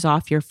 $50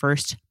 off your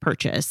first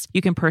purchase.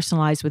 You can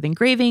personalize with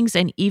engravings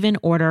and even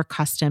order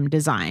custom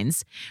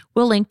designs.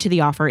 We'll link to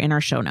the offer in our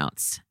show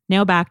notes.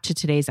 Now back to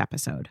today's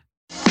episode.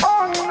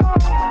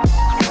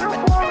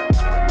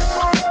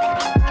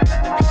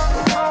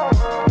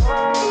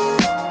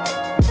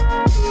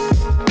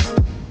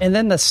 And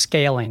then the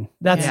scaling,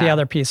 that's the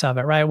other piece of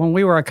it, right? When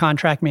we were a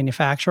contract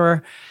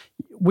manufacturer,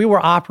 we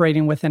were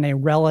operating within a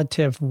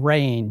relative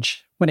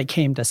range when it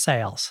came to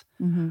sales,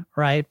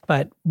 right?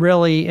 But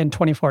really in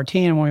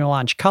 2014, when we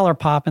launched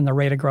ColourPop and the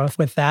rate of growth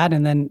with that,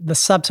 and then the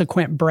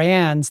subsequent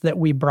brands that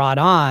we brought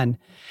on,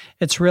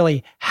 it's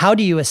really how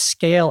do you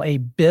scale a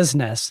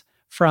business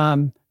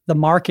from the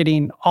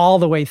marketing all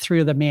the way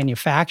through the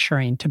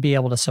manufacturing to be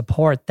able to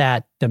support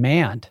that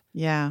demand.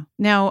 Yeah.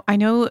 Now, I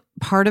know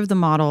part of the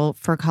model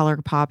for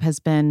ColourPop has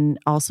been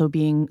also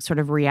being sort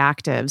of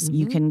reactive.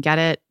 You can get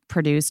it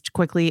produced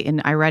quickly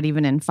I read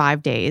even in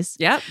 5 days.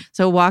 Yep.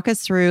 So walk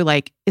us through,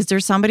 like, is there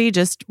somebody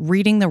just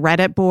reading the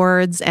Reddit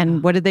boards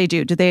and what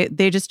do? Do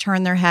they just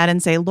turn their head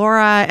and say,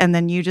 Laura, and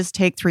then you just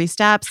take 3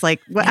 steps?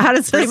 Like, how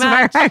does this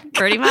work?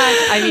 Pretty much.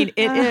 I mean,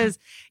 it is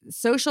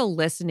social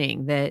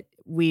listening that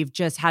we've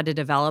just had to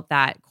develop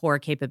that core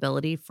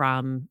capability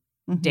from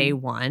day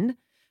one,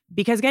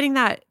 because getting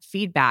that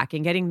feedback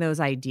and getting those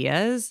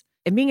ideas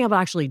and being able to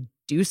actually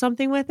do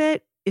something with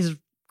it is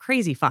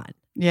crazy fun.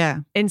 Yeah.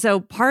 And so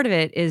part of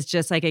it is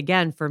just like,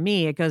 again, for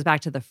me, it goes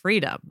back to the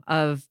freedom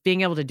of being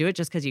able to do it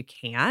just because you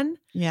can.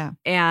 Yeah.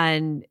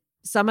 And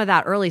some of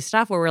that early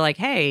stuff where we're like,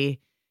 hey,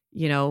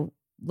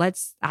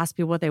 let's ask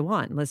people what they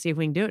want. Let's see if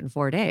we can do it in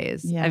 4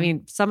 days. Yeah. I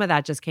mean, some of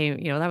that just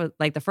came, that was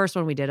like the first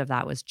one we did of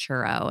that was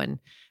churro. And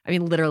I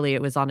mean, literally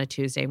it was on a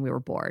Tuesday and we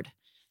were bored.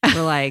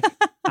 We're like,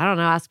 I don't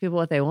know, ask people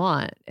what they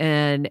want.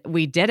 And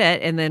we did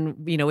it. And then,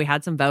 we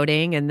had some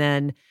voting, and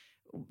then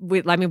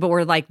but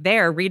we're like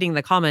there reading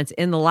the comments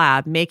in the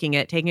lab, making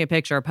it, taking a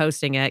picture,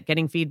 posting it,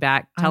 getting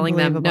feedback, telling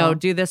them, no,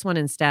 do this one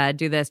instead,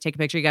 do this, take a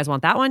picture. You guys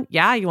want that one?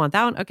 Yeah, you want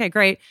that one? Okay,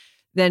 great.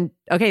 Then,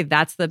 okay,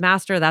 that's the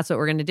master. That's what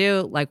we're going to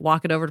do. Like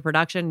walk it over to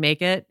production,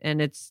 make it,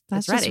 and it's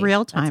ready. Just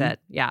real time. That's it.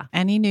 Yeah.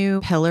 Any new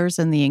pillars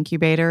in the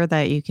incubator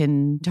that you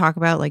can talk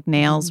about, like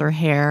nails or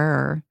hair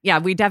or? Yeah,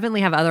 we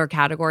definitely have other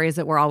categories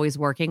that we're always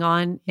working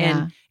on.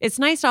 Yeah. And it's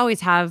nice to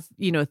always have,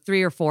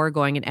 3 or 4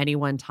 going at any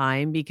one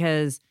time,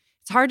 because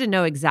it's hard to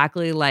know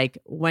exactly like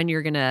when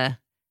you're going to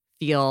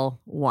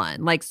feel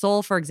one. Like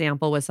Soul, for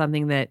example, was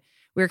something that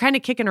we were kind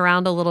of kicking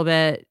around a little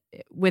bit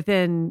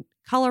within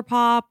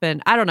ColourPop.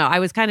 And I don't know, I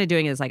was kind of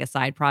doing it as like a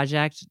side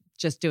project,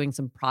 just doing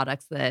some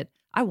products that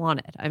I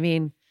wanted. I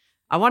mean,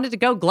 I wanted to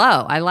go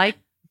glow. I like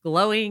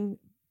glowing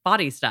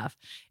body stuff.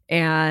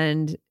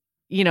 And,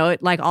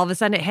 it, like all of a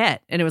sudden it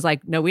hit, and it was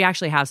like, no, we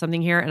actually have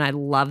something here, and I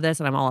love this,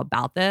 and I'm all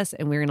about this,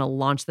 and we're going to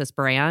launch this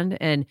brand.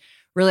 And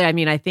really, I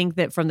mean, I think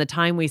that from the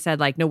time we said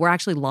like, no, we're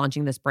actually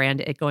launching this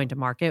brand, it going to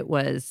market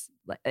was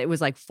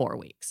like 4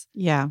 weeks.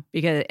 Yeah.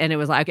 And it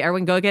was like,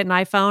 everyone go get an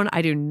iPhone.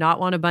 I do not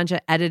want a bunch of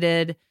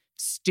edited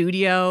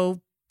studio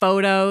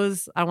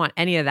photos. I don't want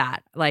any of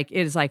that. Like,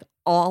 it is like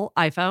all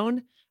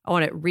iPhone. I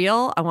want it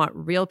real. I want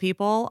real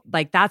people.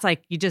 Like, that's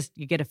like, you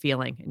get a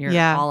feeling, and you're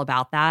all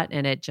about that.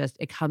 And it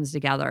comes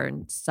together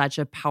in such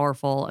a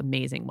powerful,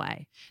 amazing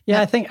way.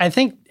 Yeah, I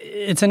think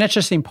it's an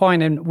interesting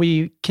point, and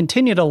we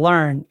continue to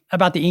learn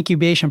about the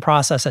incubation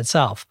process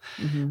itself.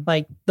 Mm-hmm.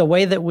 Like the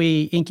way that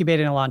we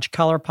incubated and launched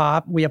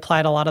ColourPop, we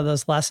applied a lot of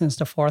those lessons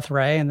to Fourth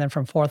Ray, and then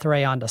from Fourth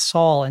Ray on to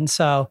Soul. And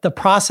so the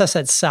process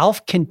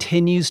itself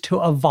continues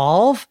to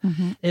evolve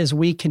as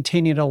we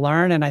continue to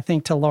learn. And I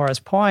think to Laura's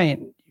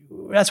point,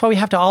 that's why we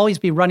have to always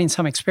be running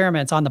some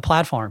experiments on the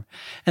platform.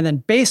 And then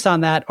based on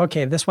that,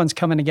 okay, this one's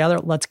coming together.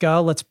 Let's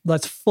go.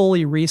 Let's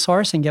fully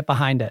resource and get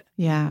behind it.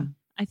 Yeah.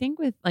 I think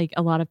with like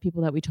a lot of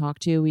people that we talk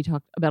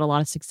about a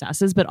lot of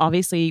successes, but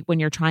obviously when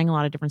you're trying a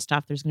lot of different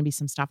stuff, there's going to be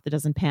some stuff that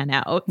doesn't pan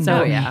out.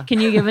 So can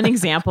you give an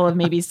example of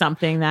maybe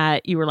something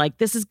that you were like,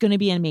 this is going to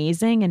be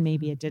amazing, and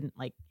maybe it didn't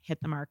like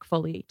hit the mark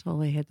fully?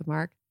 Totally hit the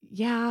mark.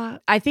 Yeah.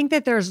 I think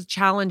that there's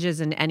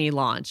challenges in any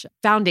launch.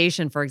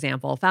 Foundation, for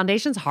example.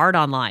 Foundation's hard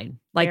online.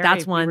 Like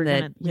that's one we're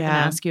that... gonna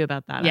ask you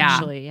about that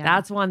actually. Yeah.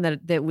 That's one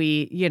that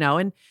we,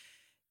 and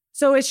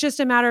so it's just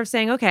a matter of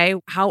saying, okay,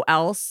 how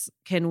else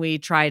can we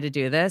try to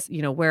do this?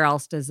 Where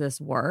else does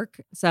this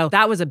work? So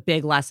that was a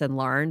big lesson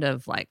learned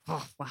of like,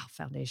 oh, wow,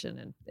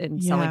 foundation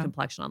and selling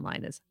complexion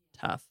online is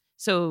tough.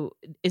 So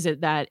is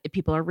it that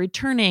people are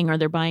returning, or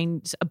they're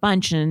buying a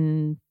bunch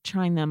and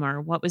trying them, or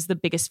what was the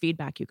biggest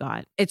feedback you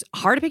got? It's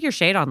hard to pick your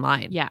shade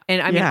online. Yeah.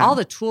 And I mean, all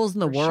the tools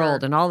in the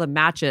world and all the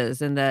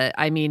matches and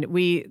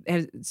we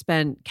have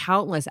spent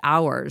countless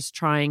hours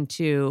trying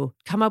to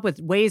come up with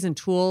ways and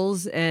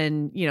tools.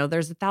 And,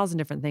 there's 1,000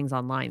 different things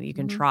online that you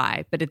can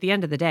try. But at the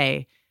end of the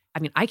day, I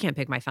mean, I can't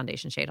pick my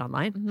foundation shade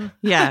online. Mm-hmm.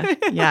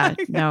 Yeah.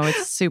 No,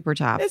 it's super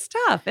tough. It's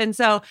tough. And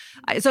so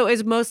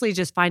it's mostly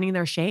just finding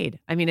their shade.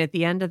 I mean, at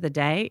the end of the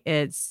day,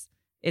 it's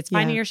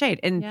finding your shade.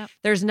 And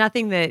there's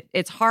nothing that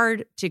it's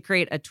hard to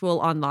create a tool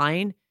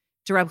online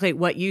to replicate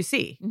what you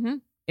see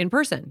in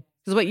person.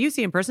 Because what you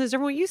see in person is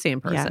different from what you see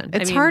in person. Yeah.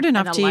 It's hard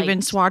enough to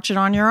even swatch it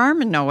on your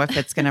arm and know if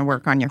it's going to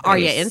work on your face. Are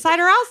you inside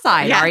or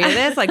outside? Are you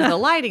this? Like the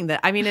lighting that,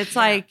 I mean, it's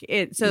like,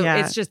 it's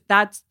just,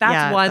 that's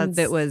one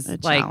that was a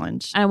like,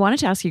 challenge. I wanted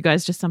to ask you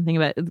guys just something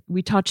about,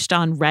 we touched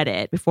on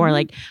Reddit before.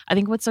 Like, I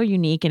think what's so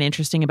unique and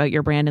interesting about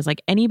your brand is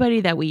like anybody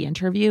that we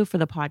interview for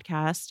the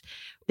podcast,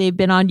 they've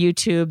been on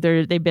YouTube,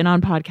 they've been on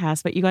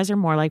podcasts, but you guys are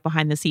more like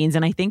behind the scenes.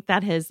 And I think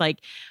that has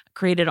like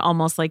created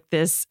almost like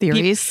this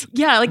theories.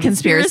 Like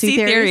conspiracy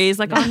theories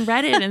like on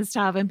Reddit and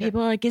stuff. And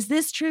people are like, is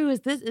this true? Is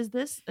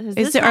this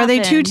are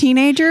they two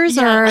teenagers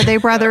or are they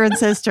brother and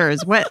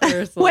sisters? What's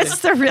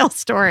the real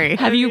story?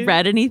 Have you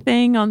read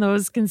anything on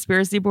those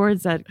conspiracy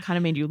boards that kind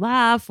of made you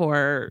laugh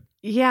or?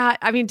 Yeah.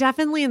 I mean,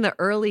 definitely in the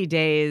early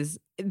days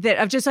that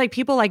of just like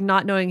people like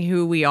not knowing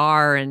who we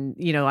are. And,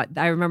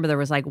 I remember there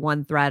was like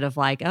one thread of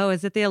like, oh,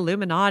 is it the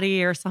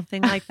Illuminati or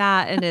something like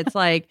that? And it's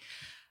like,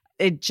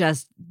 it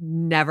just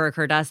never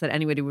occurred to us that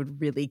anybody would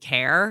really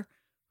care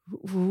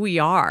who we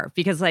are,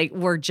 because like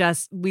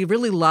we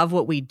really love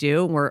what we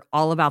do, and we're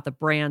all about the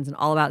brands and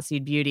all about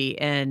Seed Beauty,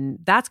 and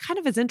that's kind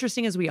of as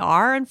interesting as we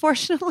are,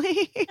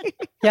 unfortunately.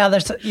 Yeah,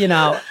 there's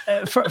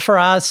for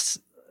us,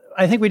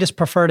 I think we just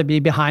prefer to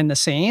be behind the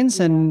scenes,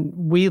 and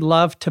we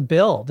love to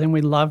build and we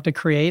love to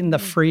create, and the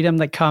freedom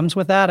that comes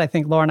with that. I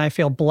think Laura and I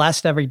feel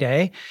blessed every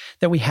day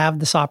that we have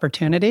this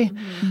opportunity.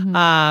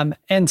 Mm-hmm.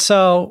 And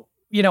so,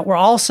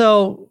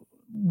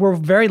 we're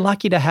very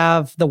lucky to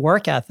have the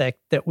work ethic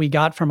that we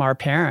got from our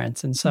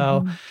parents. And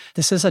so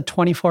this is a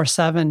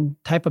 24/7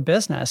 type of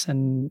business.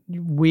 And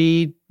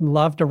we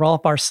love to roll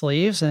up our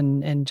sleeves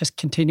and just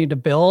continue to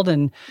build.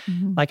 And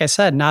like I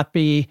said, not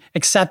be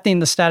accepting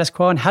the status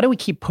quo. And how do we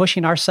keep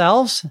pushing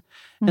ourselves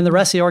and the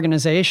rest of the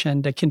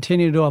organization to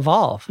continue to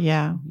evolve?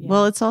 Yeah.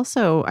 Well, it's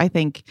also, I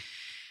think,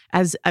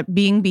 as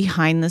being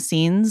behind the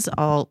scenes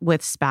all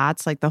with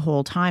Spats like the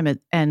whole time.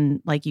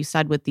 And like you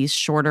said, with these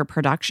shorter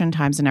production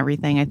times and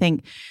everything, I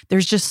think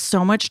there's just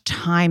so much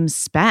time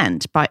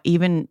spent. But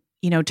even,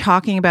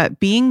 talking about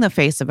being the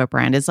face of a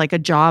brand is like a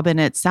job in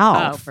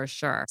itself. Oh, for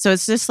sure. So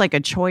it's just like a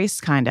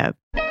choice kind of.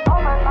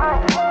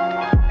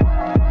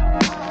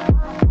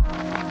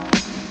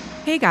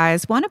 Hey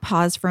guys, want to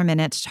pause for a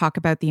minute to talk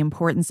about the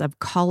importance of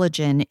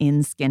collagen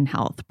in skin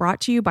health,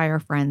 brought to you by our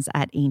friends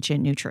at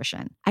Ancient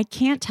Nutrition. I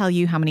can't tell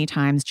you how many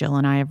times Jill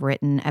and I have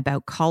written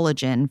about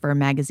collagen for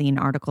magazine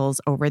articles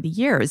over the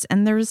years,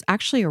 and there's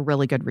actually a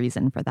really good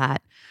reason for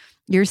that.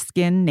 Your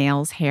skin,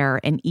 nails,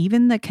 hair, and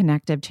even the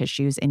connective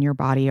tissues in your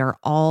body are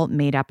all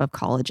made up of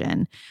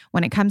collagen.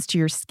 When it comes to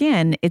your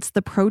skin, it's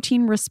the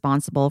protein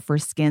responsible for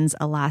skin's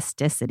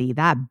elasticity,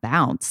 that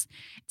bounce.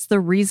 It's the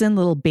reason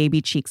little baby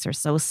cheeks are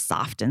so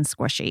soft and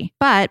squishy.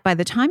 But by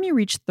the time you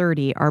reach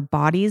 30, our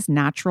body's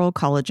natural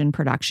collagen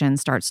production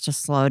starts to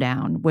slow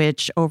down,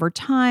 which over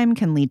time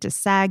can lead to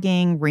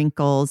sagging,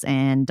 wrinkles,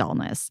 and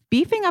dullness.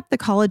 Beefing up the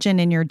collagen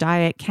in your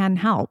diet can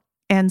help.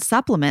 And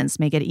supplements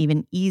make it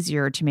even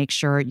easier to make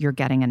sure you're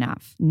getting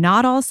enough.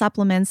 Not all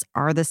supplements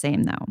are the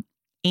same, though.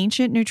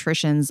 Ancient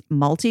Nutrition's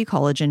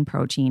multi-collagen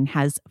protein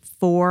has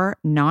 4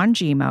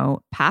 non-GMO,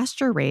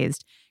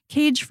 pasture-raised,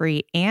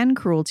 cage-free, and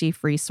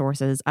cruelty-free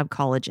sources of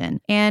collagen.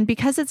 And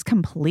because it's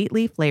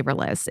completely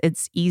flavorless,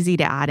 it's easy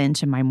to add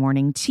into my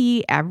morning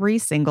tea every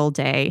single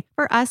day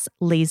for us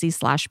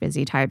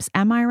lazy/busy types.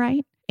 Am I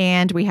right?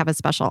 And we have a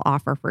special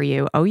offer for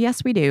you. Oh,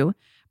 yes, we do.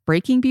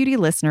 Breaking Beauty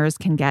listeners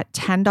can get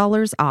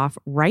 $10 off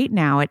right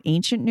now at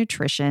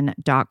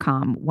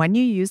ancientnutrition.com when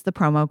you use the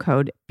promo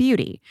code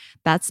BEAUTY.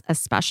 That's a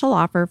special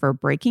offer for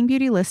Breaking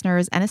Beauty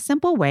listeners and a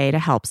simple way to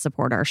help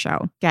support our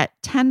show. Get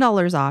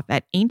 $10 off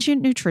at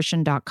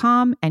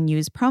ancientnutrition.com and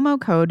use promo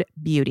code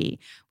BEAUTY.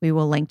 We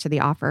will link to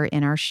the offer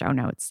in our show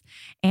notes.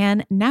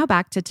 And now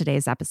back to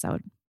today's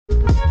episode.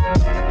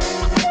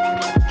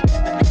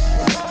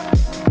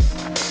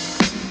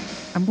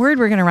 I'm worried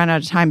we're going to run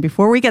out of time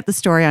before we get the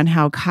story on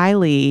how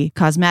Kylie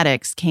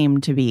Cosmetics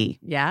came to be.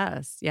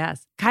 Yes.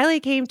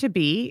 Kylie came to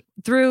be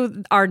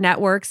through our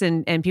networks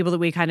and people that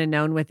we kind of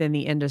known within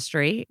the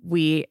industry.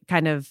 We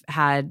kind of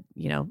had,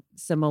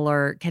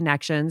 similar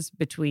connections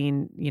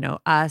between,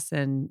 us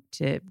and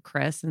to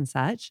Chris and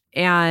such.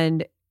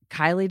 And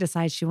Kylie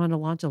decided she wanted to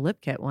launch a lip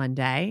kit one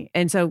day.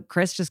 And so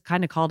Chris just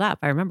kind of called up.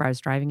 I remember I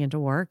was driving into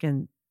work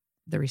and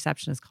the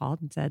receptionist called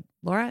and said,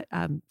 Laura,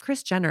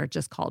 Kris Jenner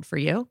just called for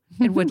you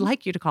and would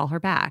like you to call her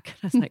back.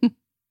 I was like,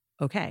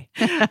 okay.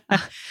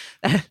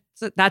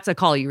 So that's a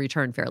call you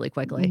return fairly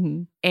quickly.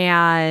 Mm-hmm.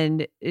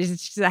 And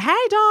she's like,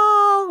 hey,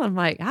 doll. I'm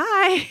like,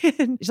 hi.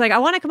 And she's like, I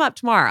want to come up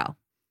tomorrow.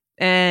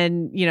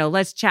 And,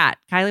 let's chat.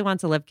 Kylie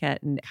wants a lip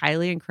kit. And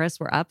Kylie and Chris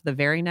were up the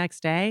very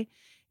next day.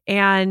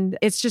 And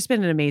it's just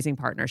been an amazing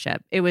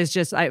partnership. It was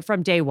just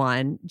from day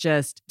one,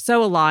 just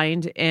so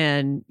aligned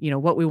in,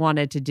 what we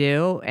wanted to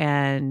do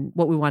and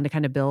what we wanted to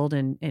kind of build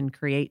and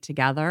create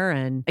together.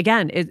 And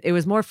again, it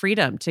was more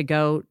freedom to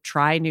go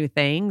try new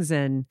things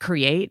and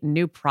create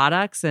new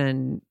products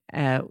and,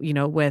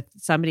 with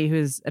somebody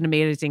who's an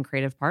amazing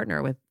creative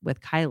partner with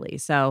Kylie.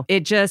 So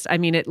it just,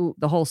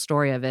 the whole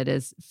story of it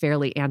is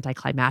fairly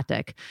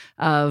anticlimactic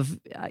of,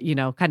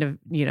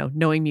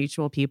 knowing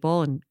mutual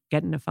people and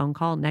getting a phone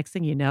call. Next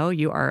thing you know,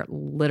 you are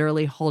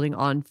literally holding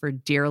on for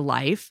dear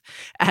life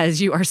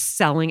as you are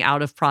selling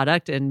out of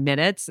product in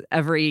minutes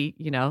every,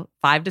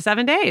 5 to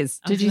 7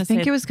 days. Did you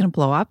think it was going to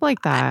blow up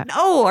like that?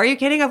 No, are you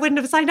kidding? I wouldn't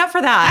have signed up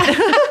for that.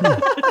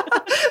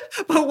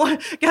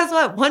 But guess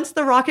what? Once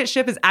the rocket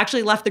ship has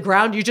actually left the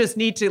ground, you just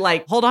need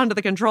to hold on to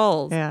the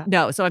controls. Yeah.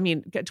 No, so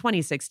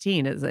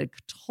 2016 is a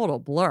total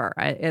blur.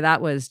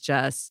 That was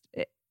just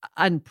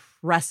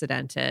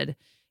unprecedented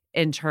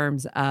in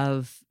terms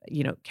of,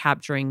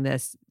 capturing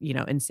this,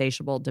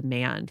 insatiable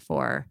demand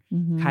for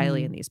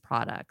Kylie and these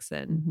products.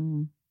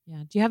 And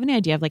yeah. Do you have any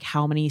idea of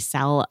how many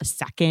sell a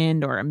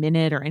second or a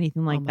minute or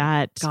anything like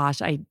that?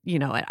 Gosh, I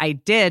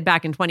did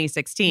back in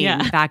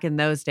 2016, back in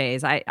those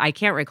days. I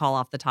can't recall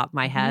off the top of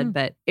my head,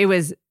 but it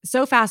was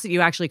so fast that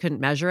you actually couldn't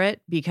measure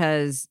it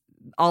because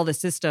all the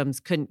systems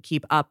couldn't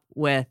keep up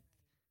with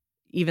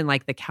even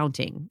the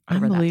counting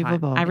over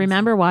Unbelievable. that time. I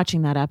remember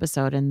watching that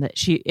episode and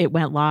it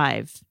went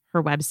live,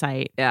 her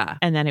website. Yeah.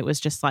 And then it was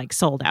just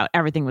sold out.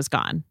 Everything was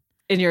gone.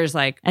 And you're just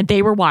and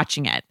they were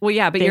watching it. Well,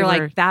 yeah, but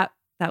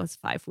that was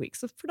 5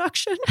 weeks of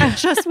production. It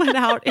just went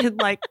out in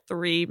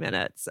 3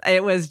 minutes.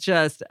 It was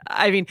just,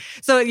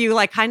 so you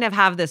kind of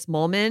have this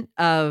moment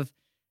of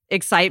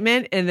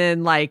excitement and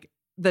then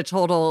the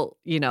total,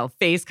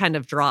 face kind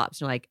of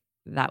drops. You're like,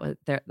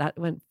 that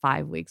went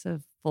 5 weeks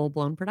of full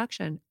blown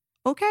production.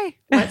 Okay,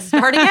 let's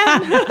start again.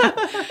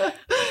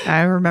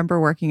 I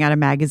remember working at a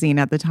magazine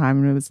at the time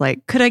and it was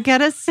could I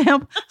get a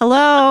sample?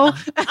 Hello?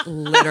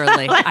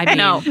 Literally.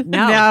 No.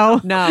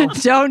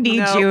 Don't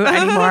need you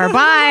anymore.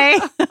 Bye.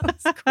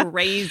 It's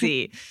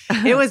crazy.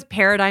 It was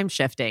paradigm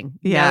shifting.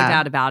 No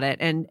doubt about it.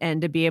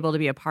 And to be able to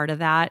be a part of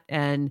that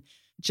and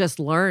just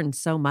learned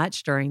so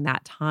much during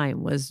that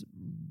time was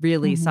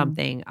really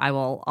something I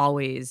will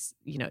always,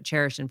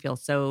 cherish and feel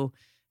so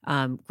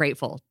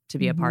grateful to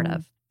be a part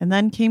of. And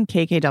then came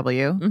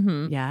KKW.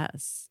 Mm-hmm.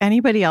 Yes.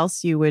 Anybody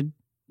else you would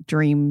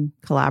dream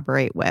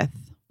collaborate with?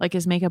 Like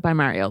is Makeup by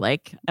Mario,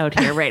 like out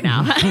here right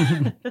now.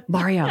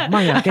 Mario,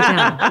 get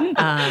down.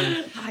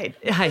 Right.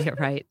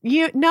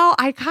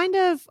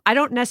 I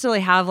don't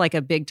necessarily have like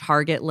a big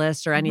target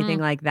list or anything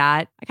like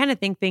that. I kind of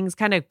think things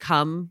kind of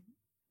come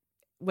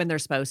when they're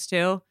supposed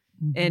to.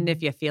 And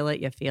if you feel it,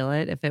 you feel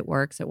it. If it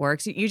works, it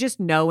works. You just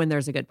know when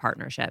there's a good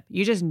partnership.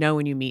 You just know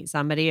when you meet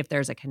somebody, if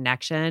there's a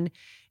connection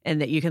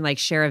and that you can like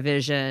share a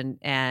vision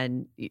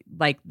and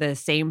like the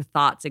same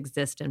thoughts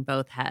exist in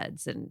both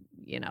heads. And,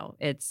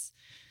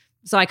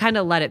 so I kind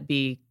of let it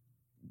be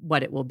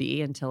what it will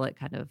be until it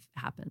kind of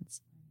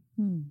happens.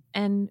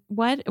 And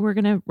we're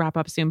going to wrap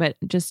up soon, but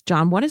just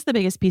John, what is the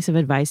biggest piece of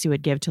advice you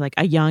would give to like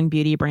a young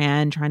beauty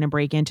brand trying to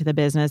break into the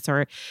business?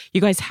 Or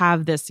you guys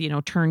have this,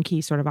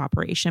 turnkey sort of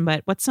operation,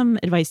 but what's some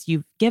advice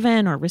you've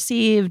given or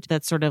received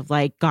that sort of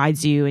like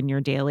guides you in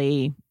your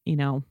daily,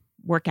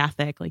 work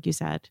ethic, like you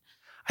said?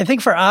 I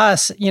think for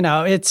us,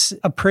 it's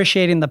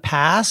appreciating the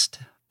past,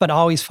 but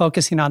always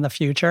focusing on the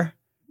future.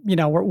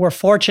 We're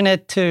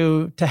fortunate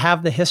to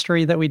have the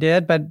history that we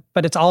did, but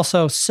it's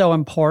also so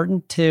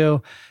important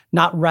to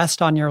not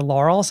rest on your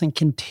laurels and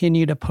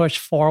continue to push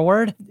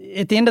forward.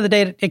 At the end of the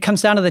day, it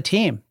comes down to the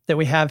team that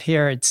we have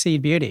here at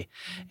Seed Beauty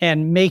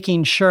and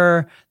making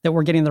sure that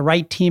we're getting the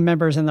right team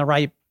members in the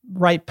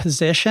right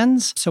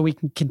positions so we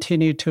can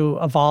continue to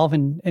evolve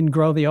and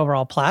grow the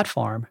overall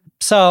platform.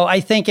 So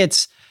I think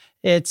it's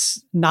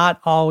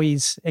not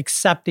always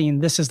accepting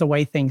this is the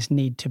way things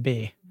need to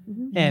be.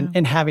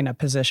 And having a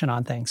position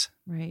on things.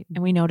 Right.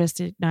 And we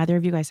noticed neither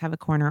of you guys have a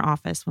corner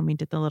office when we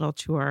did the little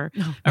tour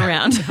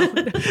around.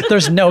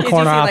 There's no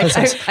corner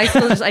offices. I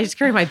just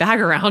carry my bag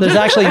around. There's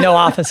actually no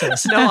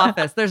offices. No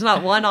office. There's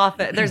not one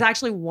office. There's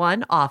actually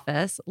one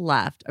office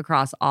left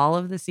across all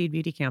of the Seed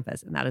Beauty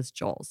campus, and that is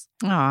Joel's.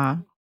 Aw.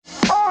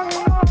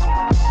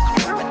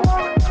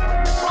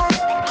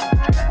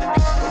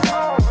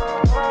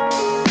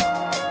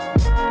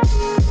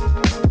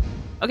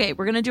 Okay,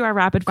 we're going to do our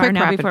rapid fire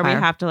now before we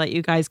have to let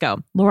you guys go.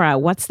 Laura,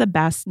 what's the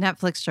best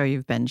Netflix show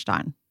you've binged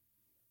on?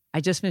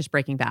 I just finished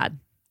Breaking Bad.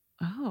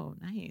 Oh,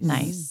 nice.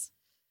 Nice.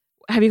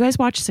 Have you guys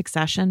watched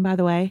Succession, by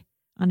the way,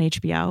 on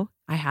HBO?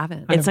 I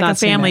haven't. It's like a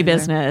family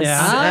business.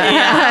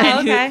 Yeah.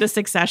 Okay. The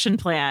succession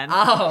plan.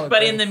 Oh,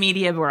 but in the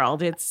media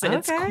world, it's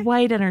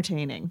quite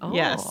entertaining. Oh.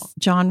 Yes.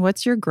 John,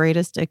 what's your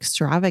greatest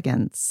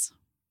extravagance?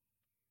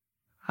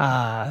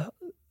 I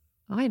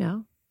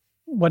know.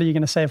 What are you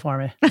going to say for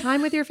me?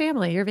 Time with your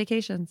family, your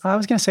vacations. I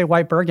was going to say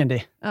white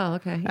burgundy. Oh,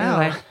 okay.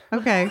 Anyway.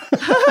 Okay.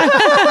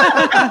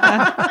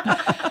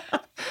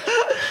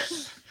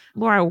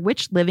 Laura,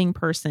 which living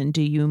person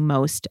do you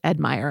most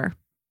admire?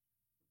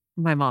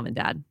 My mom and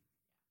dad.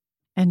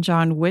 And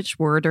John, which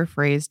word or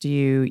phrase do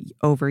you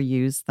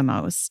overuse the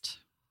most?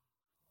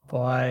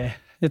 Boy,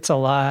 it's a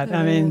lot.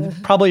 I mean,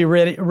 probably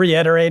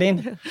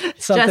reiterating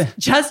something.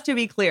 Just to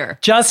be clear.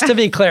 Just to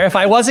be clear. If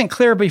I wasn't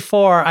clear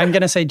before, I'm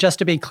going to say just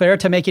to be clear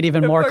to make it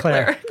even more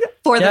clear.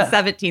 For the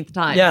 17th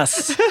time.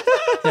 Yes.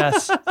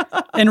 Yes.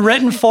 In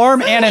written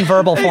form and in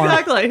verbal form.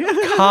 Exactly.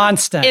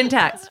 Constant. In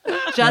text.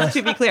 Just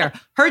to be clear.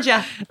 Heard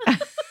ya.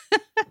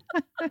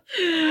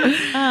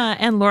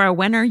 And Laura,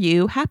 when are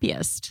you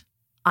happiest?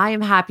 I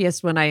am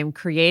happiest when I am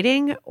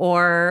creating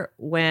or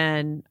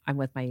when I'm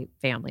with my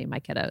family, my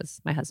kiddos,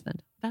 my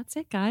husband. That's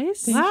it,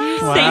 guys. Thank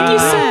you. Wow. Thank you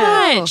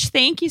so much.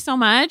 Thank you so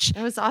much.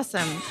 That was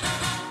awesome.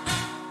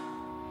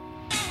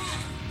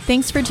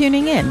 Thanks for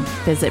tuning in.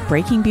 Visit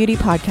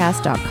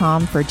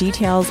breakingbeautypodcast.com for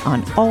details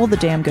on all the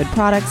damn good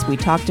products we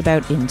talked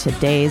about in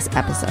today's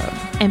episode.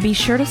 And be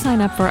sure to sign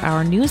up for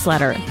our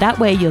newsletter. That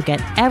way you'll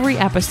get every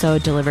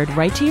episode delivered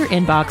right to your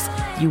inbox.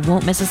 You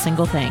won't miss a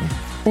single thing.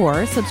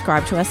 Or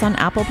subscribe to us on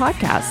Apple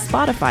Podcasts,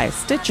 Spotify,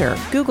 Stitcher,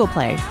 Google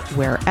Play,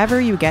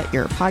 wherever you get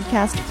your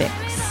podcast fix.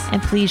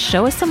 And please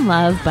show us some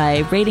love by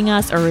rating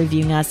us or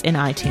reviewing us in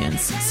iTunes.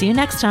 See you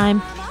next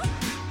time.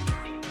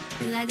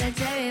 You like that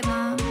cherry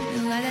bomb.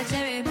 You like that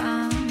cherry bomb.